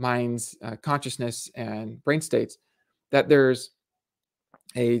minds, consciousness, and brain states, that there's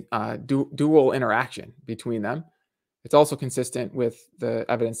a dual interaction between them. It's also consistent with the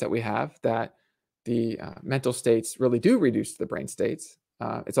evidence that we have that the mental states really do reduce the brain states.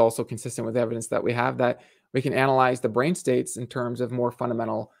 It's also consistent with evidence that we have that we can analyze the brain states in terms of more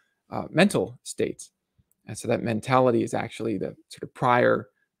fundamental mental states. And so that mentality is actually the sort of prior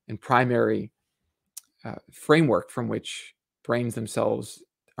and primary framework from which brains themselves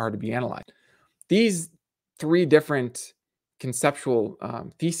are to be analyzed. These three different conceptual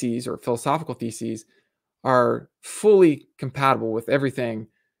theses or philosophical theses are fully compatible with everything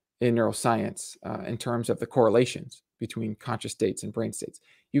in neuroscience in terms of the correlations between conscious states and brain states.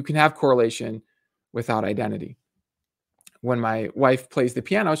 You can have correlation without identity. When my wife plays the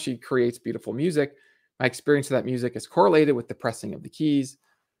piano, she creates beautiful music. My experience of that music is correlated with the pressing of the keys,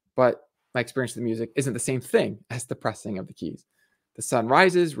 but my experience of the music isn't the same thing as the pressing of the keys. The sun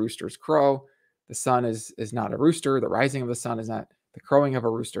rises, roosters crow. The sun is not a rooster. The rising of the sun is not the crowing of a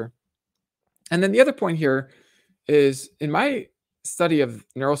rooster. And then the other point here is, in my study of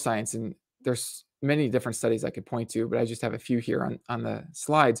neuroscience, and there's many different studies I could point to, but I just have a few here on the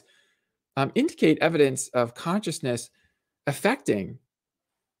slides, indicate evidence of consciousness affecting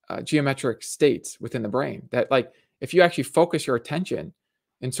geometric states within the brain. That, like, if you actually focus your attention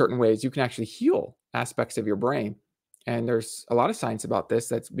in certain ways, you can actually heal aspects of your brain. And there's a lot of science about this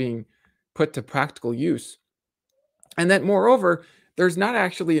that's being put to practical use. And that, moreover, there's not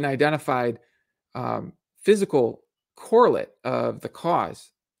actually an identified physical correlate of the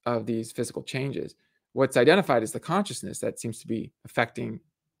cause of these physical changes. What's identified is the consciousness that seems to be affecting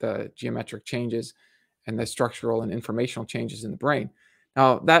the geometric changes and the structural and informational changes in the brain.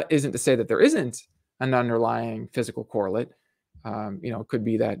 Now, that isn't to say that there isn't an underlying physical correlate. It could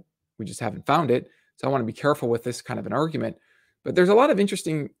be that we just haven't found it. So I want to be careful with this kind of an argument. But there's a lot of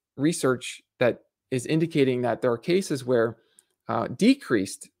interesting research that is indicating that there are cases where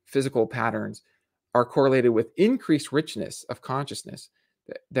decreased physical patterns are correlated with increased richness of consciousness.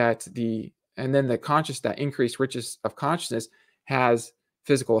 That increased richness of consciousness has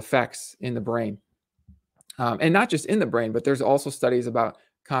physical effects in the brain. And not just in the brain, but there's also studies about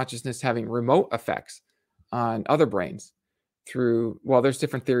consciousness having remote effects on other brains there's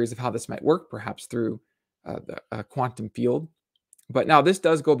different theories of how this might work, perhaps through the quantum field. But now this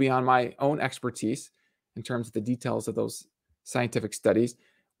does go beyond my own expertise in terms of the details of those scientific studies.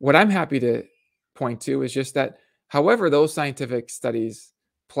 What I'm happy to point to is just that, however those scientific studies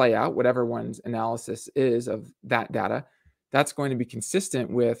play out, whatever one's analysis is of that data, that's going to be consistent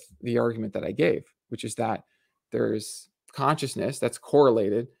with the argument that I gave, which is that there's consciousness that's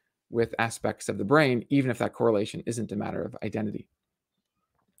correlated with aspects of the brain, even if that correlation isn't a matter of identity.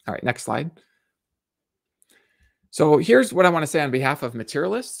 All right, next slide. So here's what I want to say on behalf of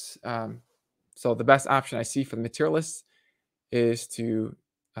materialists. So the best option I see for the materialists is to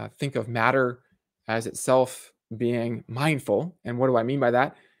think of matter as itself being mindful. And what do I mean by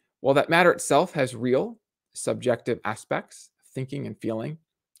that? Well, that matter itself has real subjective aspects, thinking and feeling,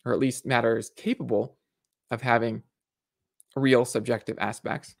 or at least matter is capable of having real subjective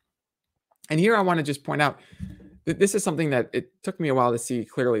aspects. And here I want to just point out that this is something that it took me a while to see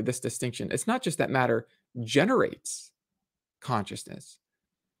clearly, this distinction. It's not just that matter generates consciousness.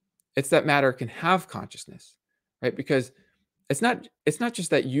 It's that matter can have consciousness, right? Because it's not just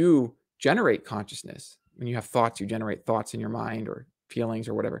that you generate consciousness. When you have thoughts, you generate thoughts in your mind or feelings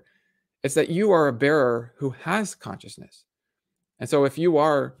or whatever. It's that you are a bearer who has consciousness. And so if you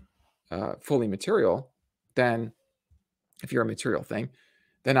are fully material, then if you're a material thing,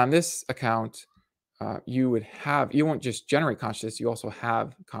 then on this account, you won't just generate consciousness, you also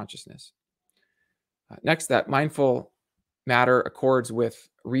have consciousness. Next, that mindful matter accords with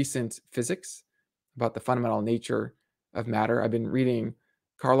recent physics about the fundamental nature of matter. I've been reading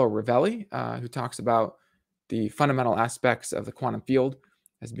Carlo Rovelli, who talks about the fundamental aspects of the quantum field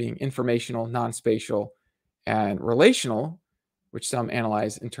as being informational, non-spatial, and relational, which some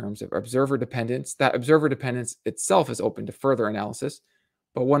analyze in terms of observer dependence. That observer dependence itself is open to further analysis.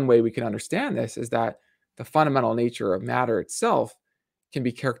 But one way we can understand this is that the fundamental nature of matter itself can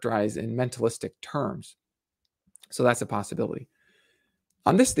be characterized in mentalistic terms. So that's a possibility.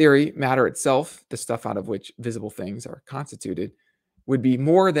 On this theory, matter itself, the stuff out of which visible things are constituted, would be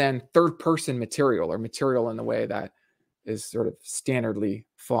more than third-person material, or material in the way that is sort of standardly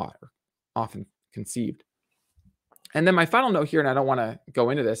thought or often conceived. And then my final note here, and I don't want to go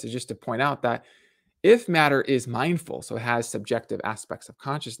into this, is just to point out that if matter is mindful, so it has subjective aspects of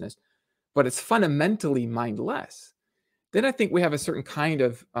consciousness, but it's fundamentally mindless, then I think we have a certain kind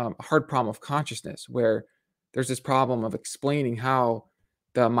of hard problem of consciousness where there's this problem of explaining how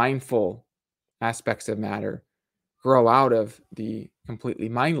the mindful aspects of matter grow out of the completely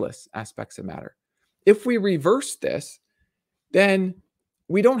mindless aspects of matter. If we reverse this, then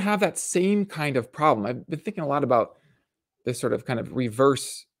we don't have that same kind of problem. I've been thinking a lot about this sort of kind of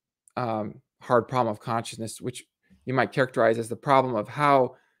reverse hard problem of consciousness, which you might characterize as the problem of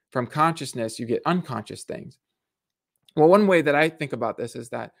how from consciousness you get unconscious things. Well, one way that I think about this is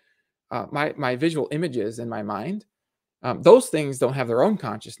that my visual images in my mind, those things don't have their own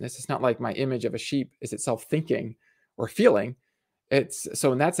consciousness. It's not like my image of a sheep is itself thinking or feeling.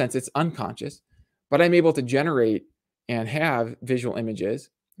 So in that sense, it's unconscious, but I'm able to generate and have visual images.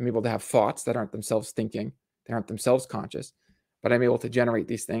 I'm able to have thoughts that aren't themselves thinking, they aren't themselves conscious, but I'm able to generate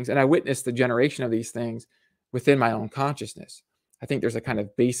these things. And I witness the generation of these things within my own consciousness. I think there's a kind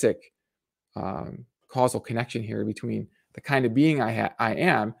of basic causal connection here between the kind of being I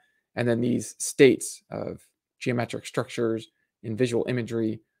am and then these states of geometric structures in visual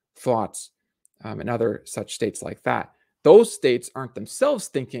imagery, thoughts, and other such states like that. Those states aren't themselves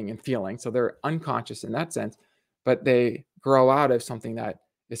thinking and feeling, so they're unconscious in that sense, but they grow out of something that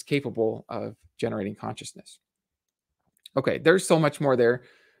is capable of generating consciousness. Okay, there's so much more there.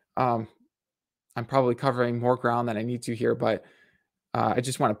 I'm probably covering more ground than I need to here, but I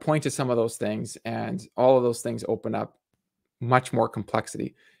just want to point to some of those things, and all of those things open up much more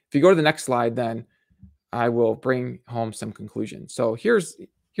complexity. If you go to the next slide, then I will bring home some conclusions. So here's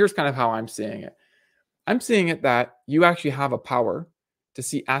kind of how I'm seeing it. I'm seeing it that you actually have a power to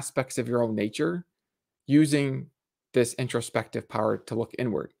see aspects of your own nature using this introspective power to look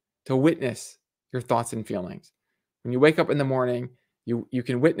inward, to witness your thoughts and feelings. When you wake up in the morning, you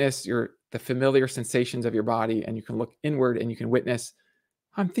can witness the familiar sensations of your body, and you can look inward and you can witness,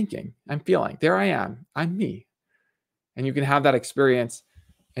 I'm thinking, I'm feeling, there I am, I'm me. And you can have that experience,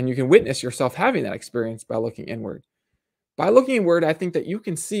 and you can witness yourself having that experience by looking inward. By looking inward, I think that you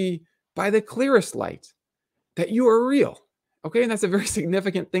can see by the clearest light that you are real. Okay, and that's a very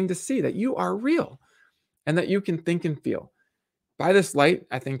significant thing to see, that you are real and that you can think and feel. By this light,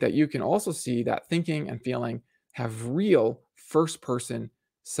 I think that you can also see that thinking and feeling have real first-person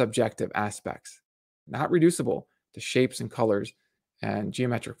subjective aspects, not reducible to shapes and colors and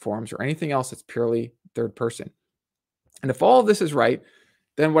geometric forms or anything else that's purely third person. And if all of this is right,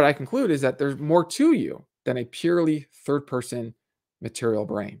 then what I conclude is that there's more to you than a purely third-person material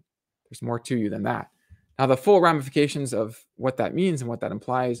brain. There's more to you than that. Now, the full ramifications of what that means and what that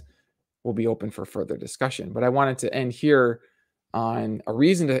implies will be open for further discussion. But I wanted to end here on a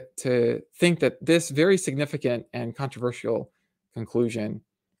reason to think that this very significant and controversial conclusion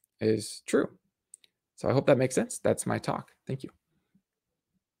is true. So I hope that makes sense. That's my talk. Thank you.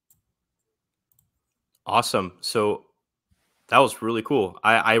 Awesome. So that was really cool.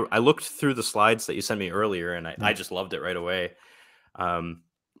 I looked through the slides that you sent me earlier, and I just loved it right away.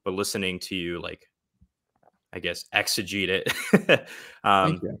 But listening to you, like, I guess, exegete it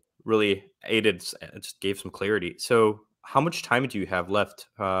Thank you. really aided, just gave some clarity. So how much time do you have left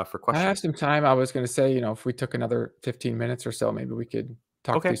for I have questions? some time. I was going to say, if we took another 15 minutes or so, maybe we could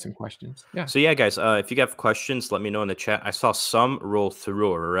talk through Okay. some questions. Yeah. So yeah, guys, if you have questions, let me know in the chat. I saw some roll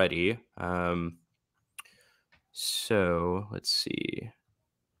through already. So let's see.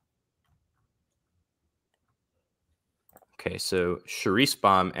 Okay, so Sharice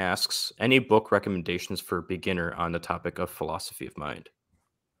Baum asks, any book recommendations for beginner on the topic of philosophy of mind?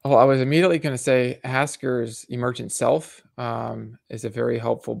 Well, I was immediately going to say Hasker's Emergent Self is a very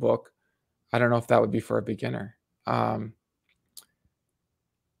helpful book. I don't know if that would be for a beginner. I'm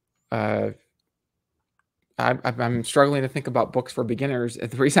struggling to think about books for beginners.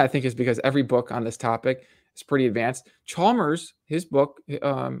 The reason I think is because every book on this topic is pretty advanced. Chalmers, his book,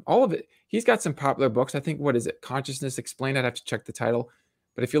 all of it, he's got some popular books. I think, what is it? Consciousness Explained. I'd have to check the title.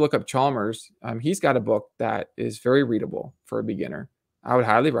 But if you look up Chalmers, he's got a book that is very readable for a beginner. I would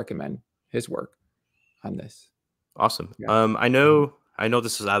highly recommend his work on this. Awesome. Yeah. I know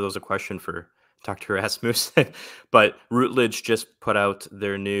this was a question for Dr. Rasmussen, but Routledge just put out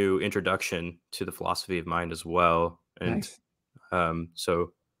their new introduction to the philosophy of mind as well. And Nice.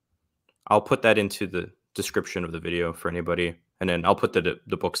 So I'll put that into the description of the video for anybody. And then I'll put the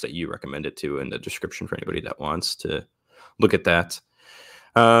books that you recommended to in the description for anybody that wants to look at that.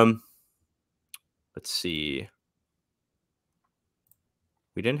 Let's see.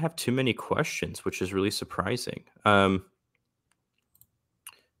 We didn't have too many questions, which is really surprising. I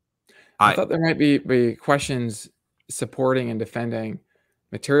thought there might be questions supporting and defending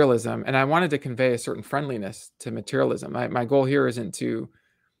materialism, and I wanted to convey a certain friendliness to materialism. My goal here isn't to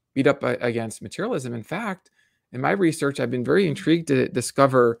beat up against materialism. In fact, in my research, I've been very intrigued to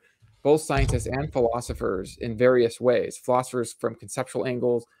discover both scientists and philosophers in various ways, philosophers from conceptual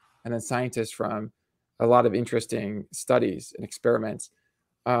angles, and then scientists from a lot of interesting studies and experiments,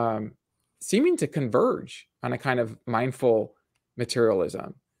 seeming to converge on a kind of mindful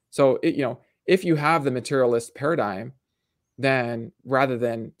materialism. So, if you have the materialist paradigm, then rather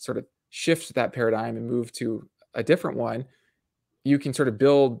than sort of shift that paradigm and move to a different one, you can sort of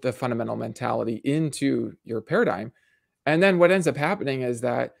build the fundamental mentality into your paradigm. And then what ends up happening is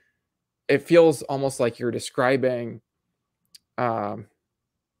that it feels almost like you're describing a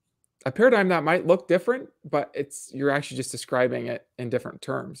paradigm that might look different, but you're actually just describing it in different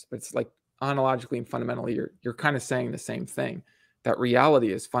terms. But it's like ontologically and fundamentally, you're kind of saying the same thing, that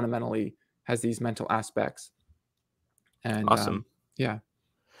reality is fundamentally has these mental aspects. And Awesome. yeah.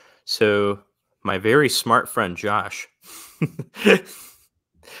 So my very smart friend Josh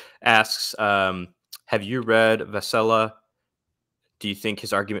asks, have you read Vasella? Do you think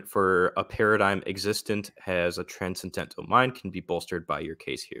his argument for a paradigm existent has a transcendental mind can be bolstered by your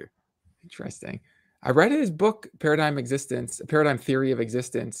case here? Interesting. I read his book, Paradigm Existence, A Paradigm Theory of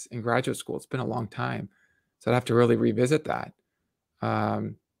Existence, in graduate school. It's been a long time, so I'd have to really revisit that.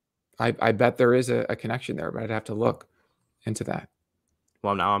 I bet there is a connection there, but I'd have to look into that.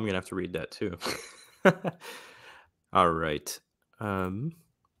 Well, now I'm going to have to read that too. All right.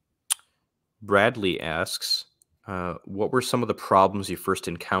 Bradley asks, what were some of the problems you first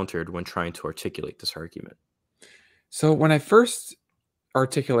encountered when trying to articulate this argument? So when I first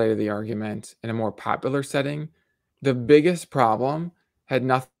articulated the argument in a more popular setting, the biggest problem had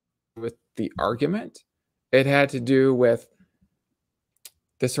nothing to do with the argument. It had to do with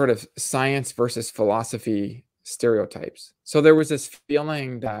the sort of science versus philosophy stereotypes. So there was this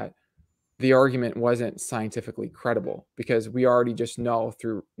feeling that the argument wasn't scientifically credible because we already just know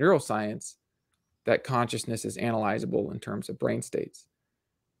through neuroscience that consciousness is analyzable in terms of brain states.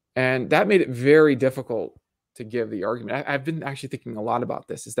 And that made it very difficult to give the argument. I've been actually thinking a lot about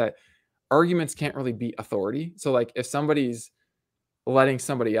this, is that arguments can't really beat authority. So like if somebody's letting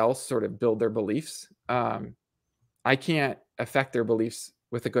somebody else sort of build their beliefs, I can't affect their beliefs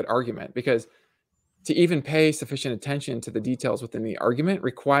with a good argument, because to even pay sufficient attention to the details within the argument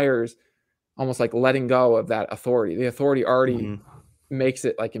requires almost like letting go of that authority. The authority already makes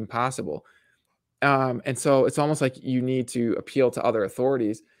it like impossible. And so it's almost like you need to appeal to other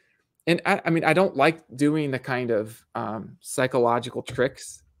authorities. And I mean, I don't like doing the kind of psychological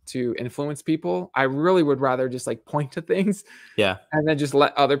tricks to influence people. I really would rather just like point to things, and then just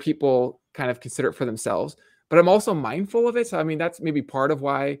let other people kind of consider it for themselves. But I'm also mindful of it. So, I mean, that's maybe part of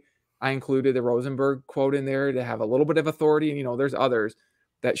why I included the Rosenberg quote in there, to have a little bit of authority. And, there's others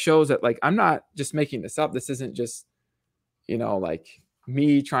that shows that like, I'm not just making this up. This isn't just, like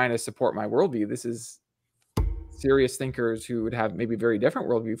me trying to support my worldview. This is serious thinkers who would have maybe very different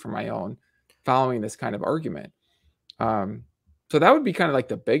worldview from my own following this kind of argument. So that would be kind of like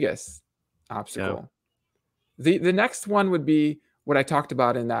the biggest obstacle. Yeah. The next one would be what I talked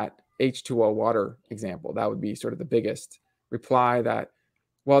about in that H2O water example. That would be sort of the biggest reply, that,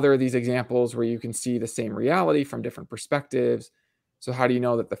 well, there are these examples where you can see the same reality from different perspectives. So how do you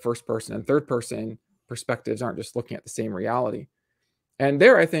know that the first person and third person perspectives aren't just looking at the same reality? And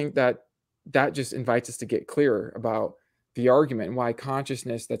there, I think that just invites us to get clearer about the argument and why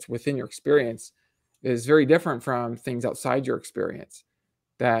consciousness that's within your experience is very different from things outside your experience.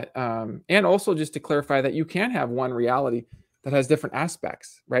 That, and also just to clarify that you can have one reality that has different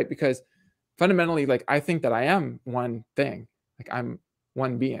aspects, right? Because fundamentally, like, I think that I am one thing, like I'm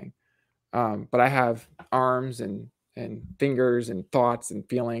one being, but I have arms and fingers and thoughts and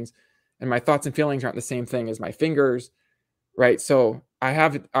feelings, and my thoughts and feelings aren't the same thing as my fingers, right? So I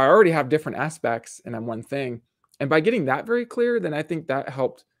already have different aspects, and I'm one thing. And by getting that very clear, then I think that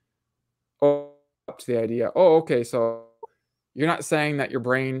helped up to the idea, oh, okay, so you're not saying that your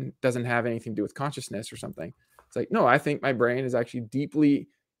brain doesn't have anything to do with consciousness or something. It's like, no, I think my brain is actually deeply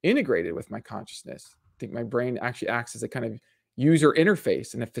integrated with my consciousness. I think my brain actually acts as a kind of user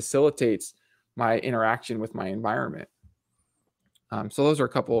interface, and it facilitates my interaction with my environment. So those are a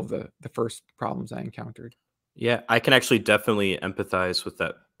couple of the first problems I encountered. Yeah, I can actually definitely empathize with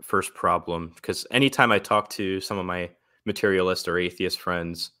that first problem, because anytime I talk to some of my materialist or atheist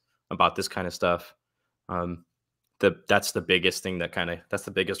friends about this kind of stuff, that's the biggest thing that's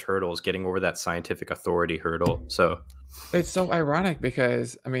the biggest hurdle, is getting over that scientific authority hurdle. So it's so ironic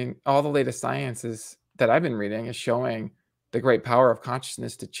because, I mean, all the latest sciences that I've been reading is showing the great power of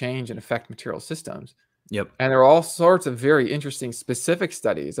consciousness to change and affect material systems. Yep. And there are all sorts of very interesting specific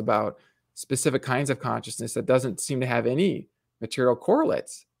studies about specific kinds of consciousness that doesn't seem to have any material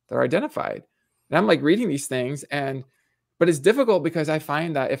correlates that are identified. And I'm like reading these things, but it's difficult because I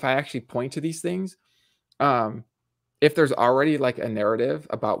find that if I actually point to these things, um, if there's already like a narrative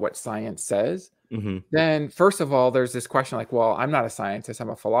about what science says, Hmm. then first of all, there's this question like, well, I'm not a scientist, I'm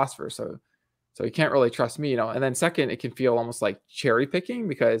a philosopher, so you can't really trust me, you know. And then second, it can feel almost like cherry picking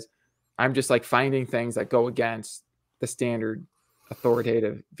because I'm just like finding things that go against the standard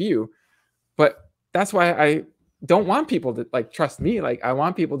authoritative view. But that's why I don't want people to like trust me. Like I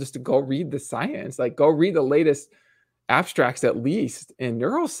want people just to go read the science, like go read the latest abstracts, at least in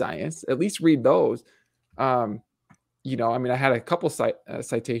neuroscience, at least read those. Um, you know, I mean, I had a couple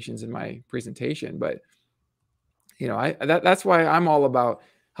citations in my presentation, but you know, that's why I'm all about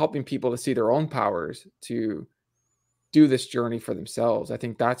helping people to see their own powers to do this journey for themselves. I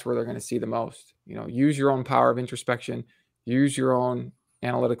think that's where they're going to see the most. You know, use your own power of introspection, use your own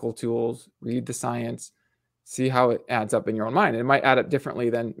analytical tools, read the science, see how it adds up in your own mind. And it might add up differently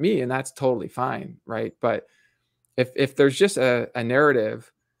than me, and that's totally fine, right? But if there's just a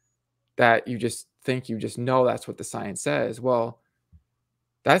narrative that you just think you just know that's what the science says, well,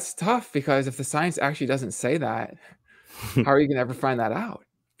 that's tough because if the science actually doesn't say that, how are you going to ever find that out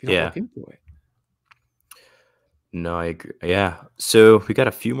if you don't Yeah. look into it? No, I agree. Yeah. So we got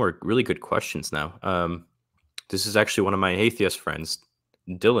a few more really good questions now. This is actually one of my atheist friends,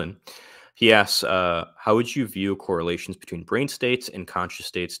 Dylan. He asks, how would you view correlations between brain states and conscious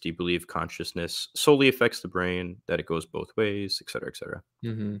states? Do you believe consciousness solely affects the brain, that it goes both ways, et cetera, et cetera?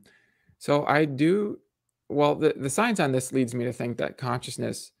 Hmm. So I do. Well, the science on this leads me to think that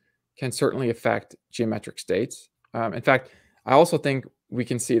consciousness can certainly affect geometric states. In fact, I also think we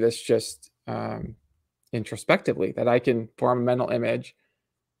can see this just introspectively, that I can form a mental image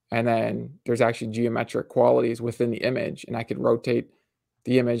and then there's actually geometric qualities within the image, and I could rotate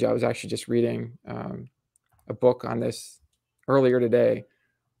the image. I was actually just reading a book on this earlier today.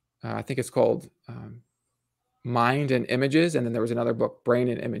 I think it's called Mind and Images, and then there was another book, Brain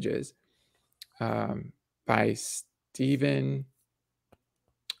and Images, by Stephen.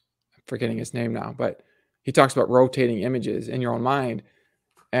 I'm forgetting his name now, but he talks about rotating images in your own mind,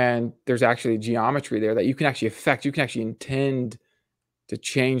 and there's actually geometry there that you can actually affect. You can actually intend to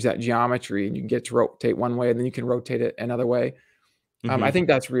change that geometry, and you can get to rotate one way, and then you can rotate it another way. I Hmm. think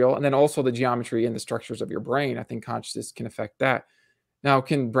that's real. And then also the geometry and the structures of your brain. I think consciousness can affect that. Now,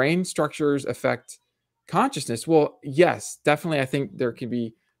 can brain structures affect consciousness? Well, yes, definitely. I think there can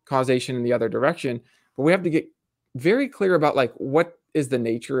be causation in the other direction, but we have to get very clear about like what is the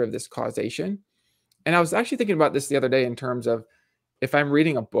nature of this causation. And I was actually thinking about this the other day in terms of if I'm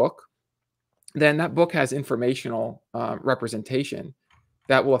reading a book, then that book has informational representation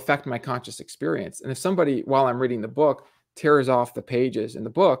that will affect my conscious experience. And if somebody, while I'm reading the book, tears off the pages in the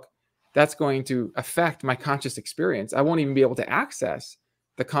book, that's going to affect my conscious experience. I won't even be able to access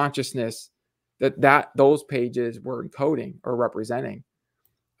the consciousness that those pages were encoding or representing.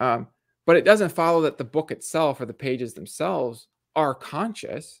 But it doesn't follow that the book itself or the pages themselves are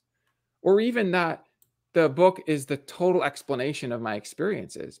conscious, or even that the book is the total explanation of my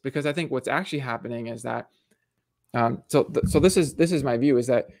experiences. Because I think what's actually happening is that so this is my view, is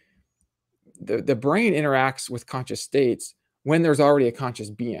that the brain interacts with conscious states when there's already a conscious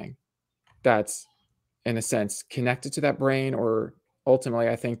being that's in a sense connected to that brain. Or ultimately,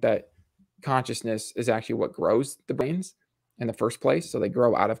 I think that consciousness is actually what grows the brains in the first place, so they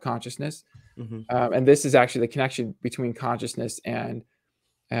grow out of consciousness. Hmm. And this is actually the connection between consciousness and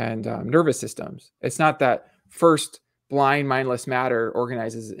nervous systems. It's not that first blind mindless matter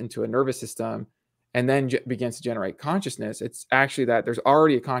organizes into a nervous system and then begins to generate consciousness. It's actually that there's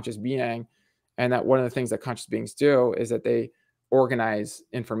already a conscious being, and that one of the things that conscious beings do is that they organize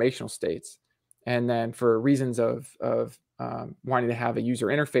informational states. And then for reasons of wanting to have a user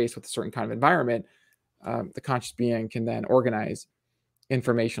interface with a certain kind of environment, the conscious being can then organize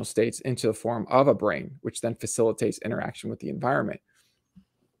informational states into the form of a brain, which then facilitates interaction with the environment.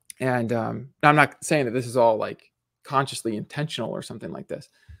 And I'm not saying that this is all like consciously intentional or something like this,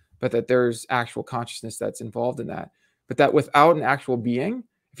 but that there's actual consciousness that's involved in that. But that without an actual being,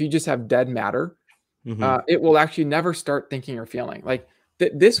 if you just have dead matter, Hmm. it will actually never start thinking or feeling. Like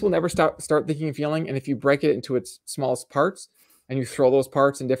this will never start thinking and feeling. And if you break it into its smallest parts and you throw those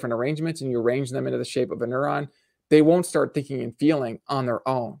parts in different arrangements and you arrange them into the shape of a neuron, they won't start thinking and feeling on their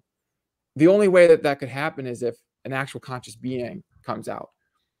own. The only way that that could happen is if an actual conscious being comes out.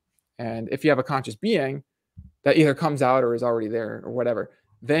 And if you have a conscious being that either comes out or is already there or whatever,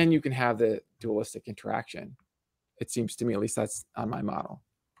 then you can have the dualistic interaction. It seems to me, at least that's on my model.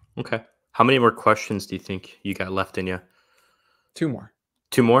 Okay. How many more questions do you think you got left in you? 2 more.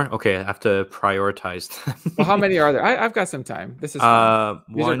 2 more? Okay, I have to prioritize Well, how them. many are there? I've got some time. This is fine.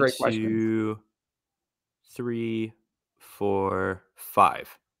 These are 1, great questions. 2, 3, 4,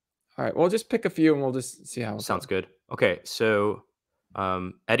 5. All right, we'll just pick a few and we'll just see how it Sounds goes. good. Okay, so,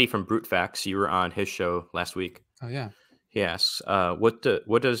 Eddie from Brute Facts, you were on his show last week. Oh, yeah. He asks, what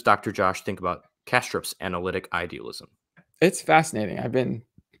does Dr. Josh think about Kastrup's analytic idealism? It's fascinating. I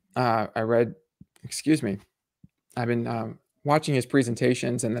read, excuse me, I've been watching his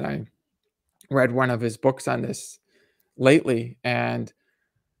presentations, and then I read one of his books on this lately, and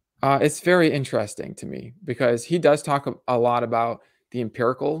it's very interesting to me because he does talk a lot about the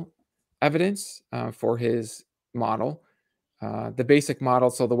empirical evidence for his model, the basic model.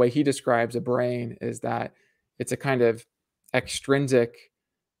 So the way he describes a brain is that it's a kind of extrinsic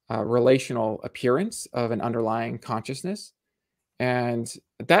relational appearance of an underlying consciousness. And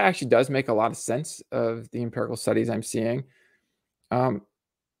that actually does make a lot of sense of the empirical studies I'm seeing. Um,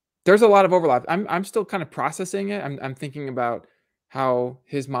 there's a lot of overlap. I'm still kind of processing it. I'm thinking about how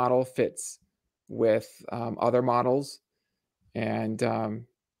his model fits with other models, and I'm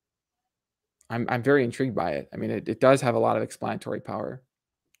very intrigued by it. I mean, it does have a lot of explanatory power.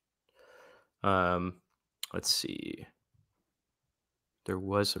 Let's see. There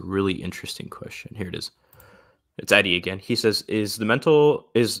was a really interesting question. Here it is. It's Eddie again. He says, "Is mental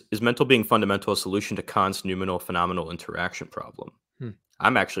being fundamental a solution to Kant's noumenal phenomenal interaction problem?" Hmm.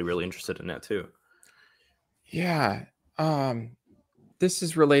 I'm actually really interested in that too. Yeah. This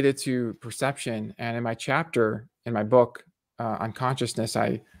is related to perception. And in my chapter in my book on consciousness,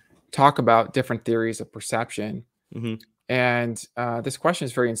 I talk about different theories of perception. Hmm. And this question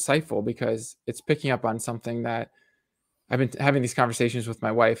is very insightful because it's picking up on something that I've been having these conversations with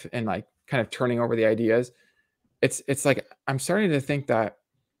my wife and like kind of turning over the ideas. It's like I'm starting to think that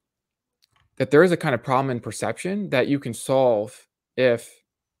there is a kind of problem in perception that you can solve if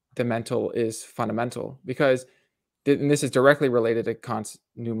the mental is fundamental, because and this is directly related to Kant's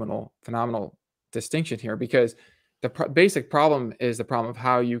noumenal phenomenal distinction here, because the basic problem is the problem of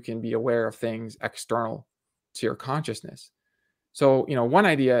how you can be aware of things external to your consciousness. So, one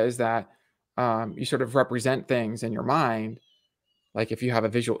idea is that you sort of represent things in your mind. Like if you have a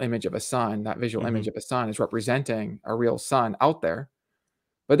visual image of a sun, that visual Hmm. image of a sun is representing a real sun out there.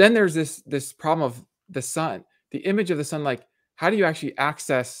 But then there's this problem of the sun, the image of the sun. Like, how do you actually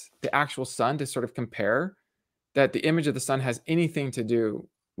access the actual sun to sort of compare that the image of the sun has anything to do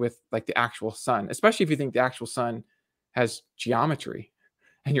with like the actual sun, especially if you think the actual sun has geometry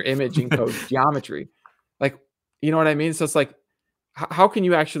and your image encodes geometry. Like, you know what I mean? So it's like, how can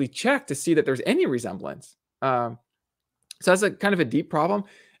you actually check to see that there's any resemblance? So that's a kind of a deep problem.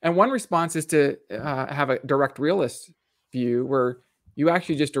 And one response is to have a direct realist view where you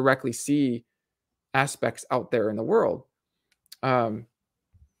actually just directly see aspects out there in the world. Um,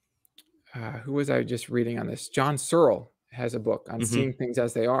 who was I just reading on this? John Searle has a book on Hmm. seeing things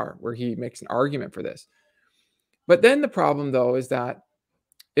as they are, where he makes an argument for this. But then the problem, though, is that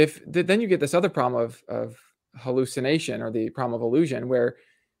then you get this other problem of hallucination, or the problem of illusion, where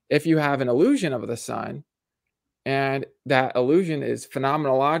if you have an illusion of the sun, and that illusion is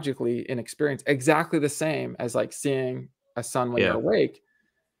phenomenologically in experience exactly the same as like seeing a sun when you're Yeah. awake,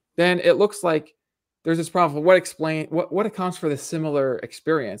 then it looks like there's this problem of what accounts for the similar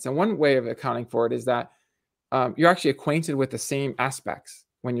experience. And one way of accounting for it is that you're actually acquainted with the same aspects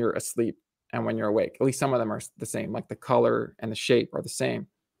when you're asleep and when you're awake. At least some of them are the same, like the color and the shape are the same.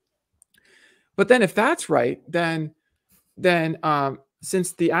 But then if that's right, then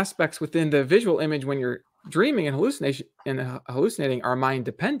since the aspects within the visual image when you're dreaming and hallucinating are mind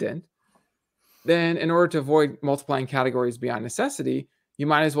dependent, then in order to avoid multiplying categories beyond necessity, you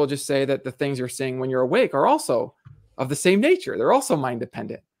might as well just say that the things you're seeing when you're awake are also of the same nature. They're also mind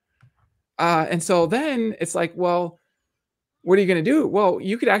dependent. And so then it's like, well, what are you going to do? Well,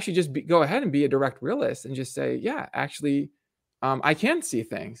 you could actually just go ahead and be a direct realist and just say, yeah, actually, I can see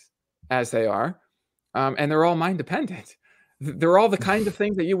things as they are, and they're all mind dependent. They're all the kind of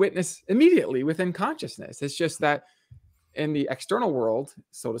things that you witness immediately within consciousness. It's just that in the external world,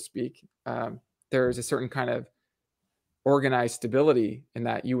 so to speak, there is a certain kind of organized stability in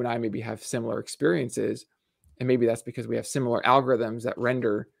that you and I maybe have similar experiences. And maybe that's because we have similar algorithms that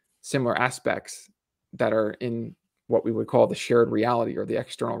render similar aspects that are in what we would call the shared reality or the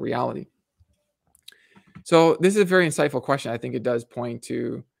external reality. So this is a very insightful question. I think it does point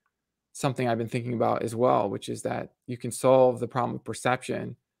to something I've been thinking about as well, which is that you can solve the problem of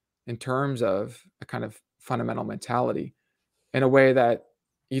perception in terms of a kind of fundamental mentality in a way that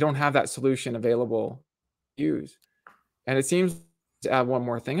you don't have that solution available to use. And it seems to add one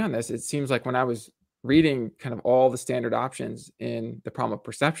more thing on this, it seems like when I was reading kind of all the standard options in the problem of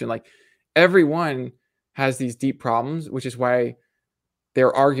perception, like everyone has these deep problems, which is why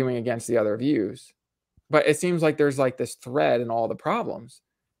they're arguing against the other views. But it seems like there's like this thread in all the problems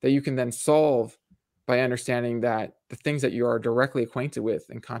that you can then solve by understanding that the things that you are directly acquainted with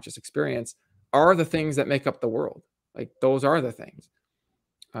in conscious experience are the things that make up the world. Like those are the things.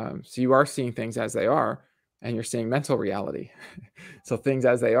 So you are seeing things as they are, and you're seeing mental reality. So things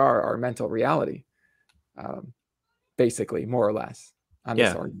as they are mental reality, basically, more or less, on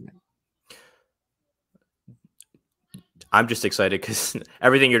this argument. I'm just excited because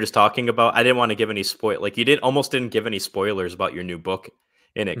everything you're just talking about, I didn't want to give any like you almost didn't give any spoilers about your new book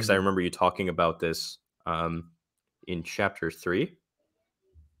in it, because I remember you talking about this in chapter 3.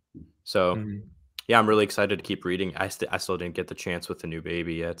 So yeah, I'm really excited to keep reading. I still didn't get the chance with the new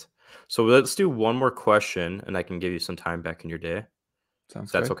baby yet. So let's do one more question, and I can give you some time back in your day.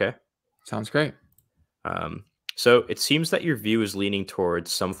 Sounds That's good. okay? Sounds great. So it seems that your view is leaning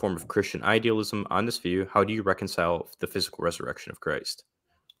towards some form of Christian idealism. On this view, how do you reconcile the physical resurrection of Christ?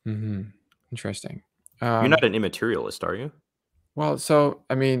 Interesting. You're not an immaterialist, are you? Well, so,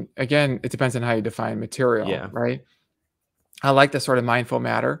 I mean, again, it depends on how you define material, Yeah. right? I like the sort of mindful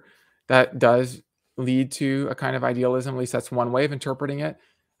matter that does lead to a kind of idealism. At least that's one way of interpreting it.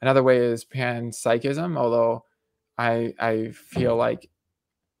 Another way is panpsychism, although I feel like,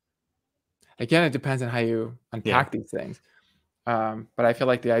 again, it depends on how you unpack these things. But I feel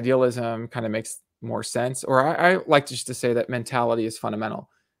like the idealism kind of makes more sense. Or I like just to say that mentality is fundamental,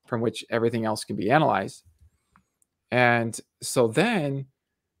 from which everything else can be analyzed. And so then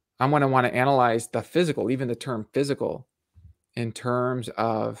I'm going to want to analyze the physical, even the term physical, in terms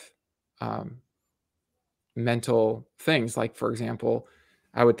of mental things. Like, for example,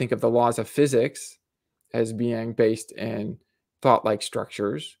 I would think of the laws of physics as being based in thought-like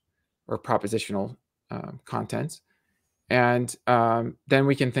structures or propositional contents. And then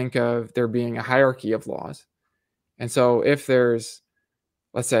we can think of there being a hierarchy of laws. And so if there's,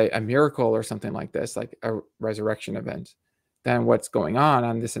 let's say, a miracle or something like this, like a resurrection event, then what's going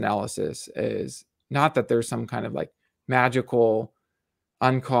on this analysis is not that there's some kind of like magical,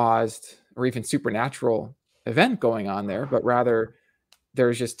 uncaused, or even supernatural event going on there, but rather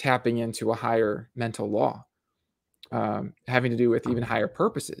there's just tapping into a higher mental law, having to do with even higher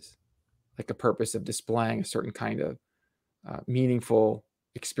purposes, like the purpose of displaying a certain kind of meaningful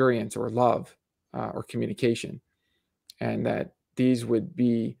experience or love or communication. And that these would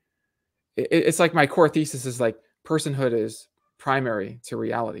be, it's like my core thesis is like personhood is primary to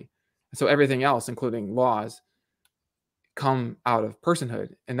reality. So everything else, including laws, come out of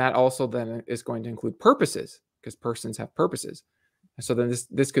personhood. And that also then is going to include purposes, because persons have purposes. And so then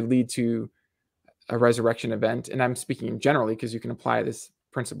this could lead to a resurrection event. And I'm speaking generally because you can apply this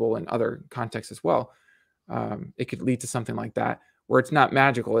principle in other contexts as well. It could lead to something like that, where it's not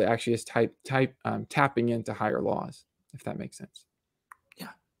magical. It actually is tapping into higher laws, if that makes sense. Yeah,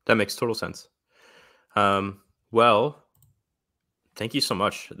 that makes total sense. Well, thank you so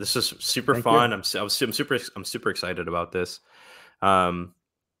much. This is super fun. I'm super excited about this.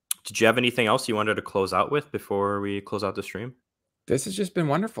 Did you have anything else you wanted to close out with before we close out the stream? This has just been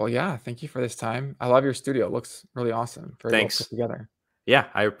wonderful. Yeah, thank you for this time. I love your studio. It looks really awesome. Very well put together. Yeah,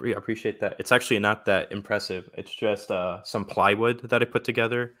 I appreciate that. It's actually not that impressive. It's just some plywood that I put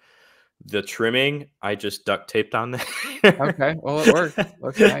together. The trimming, I just duct taped on there. Okay, well, it worked.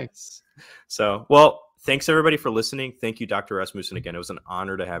 Looks nice. So, well, thanks everybody for listening. Thank you, Dr. Rasmussen. Again, it was an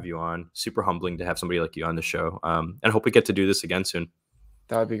honor to have you on. Super humbling to have somebody like you on the show. And I hope we get to do this again soon.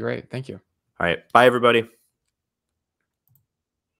 That would be great. Thank you. All right. Bye, everybody.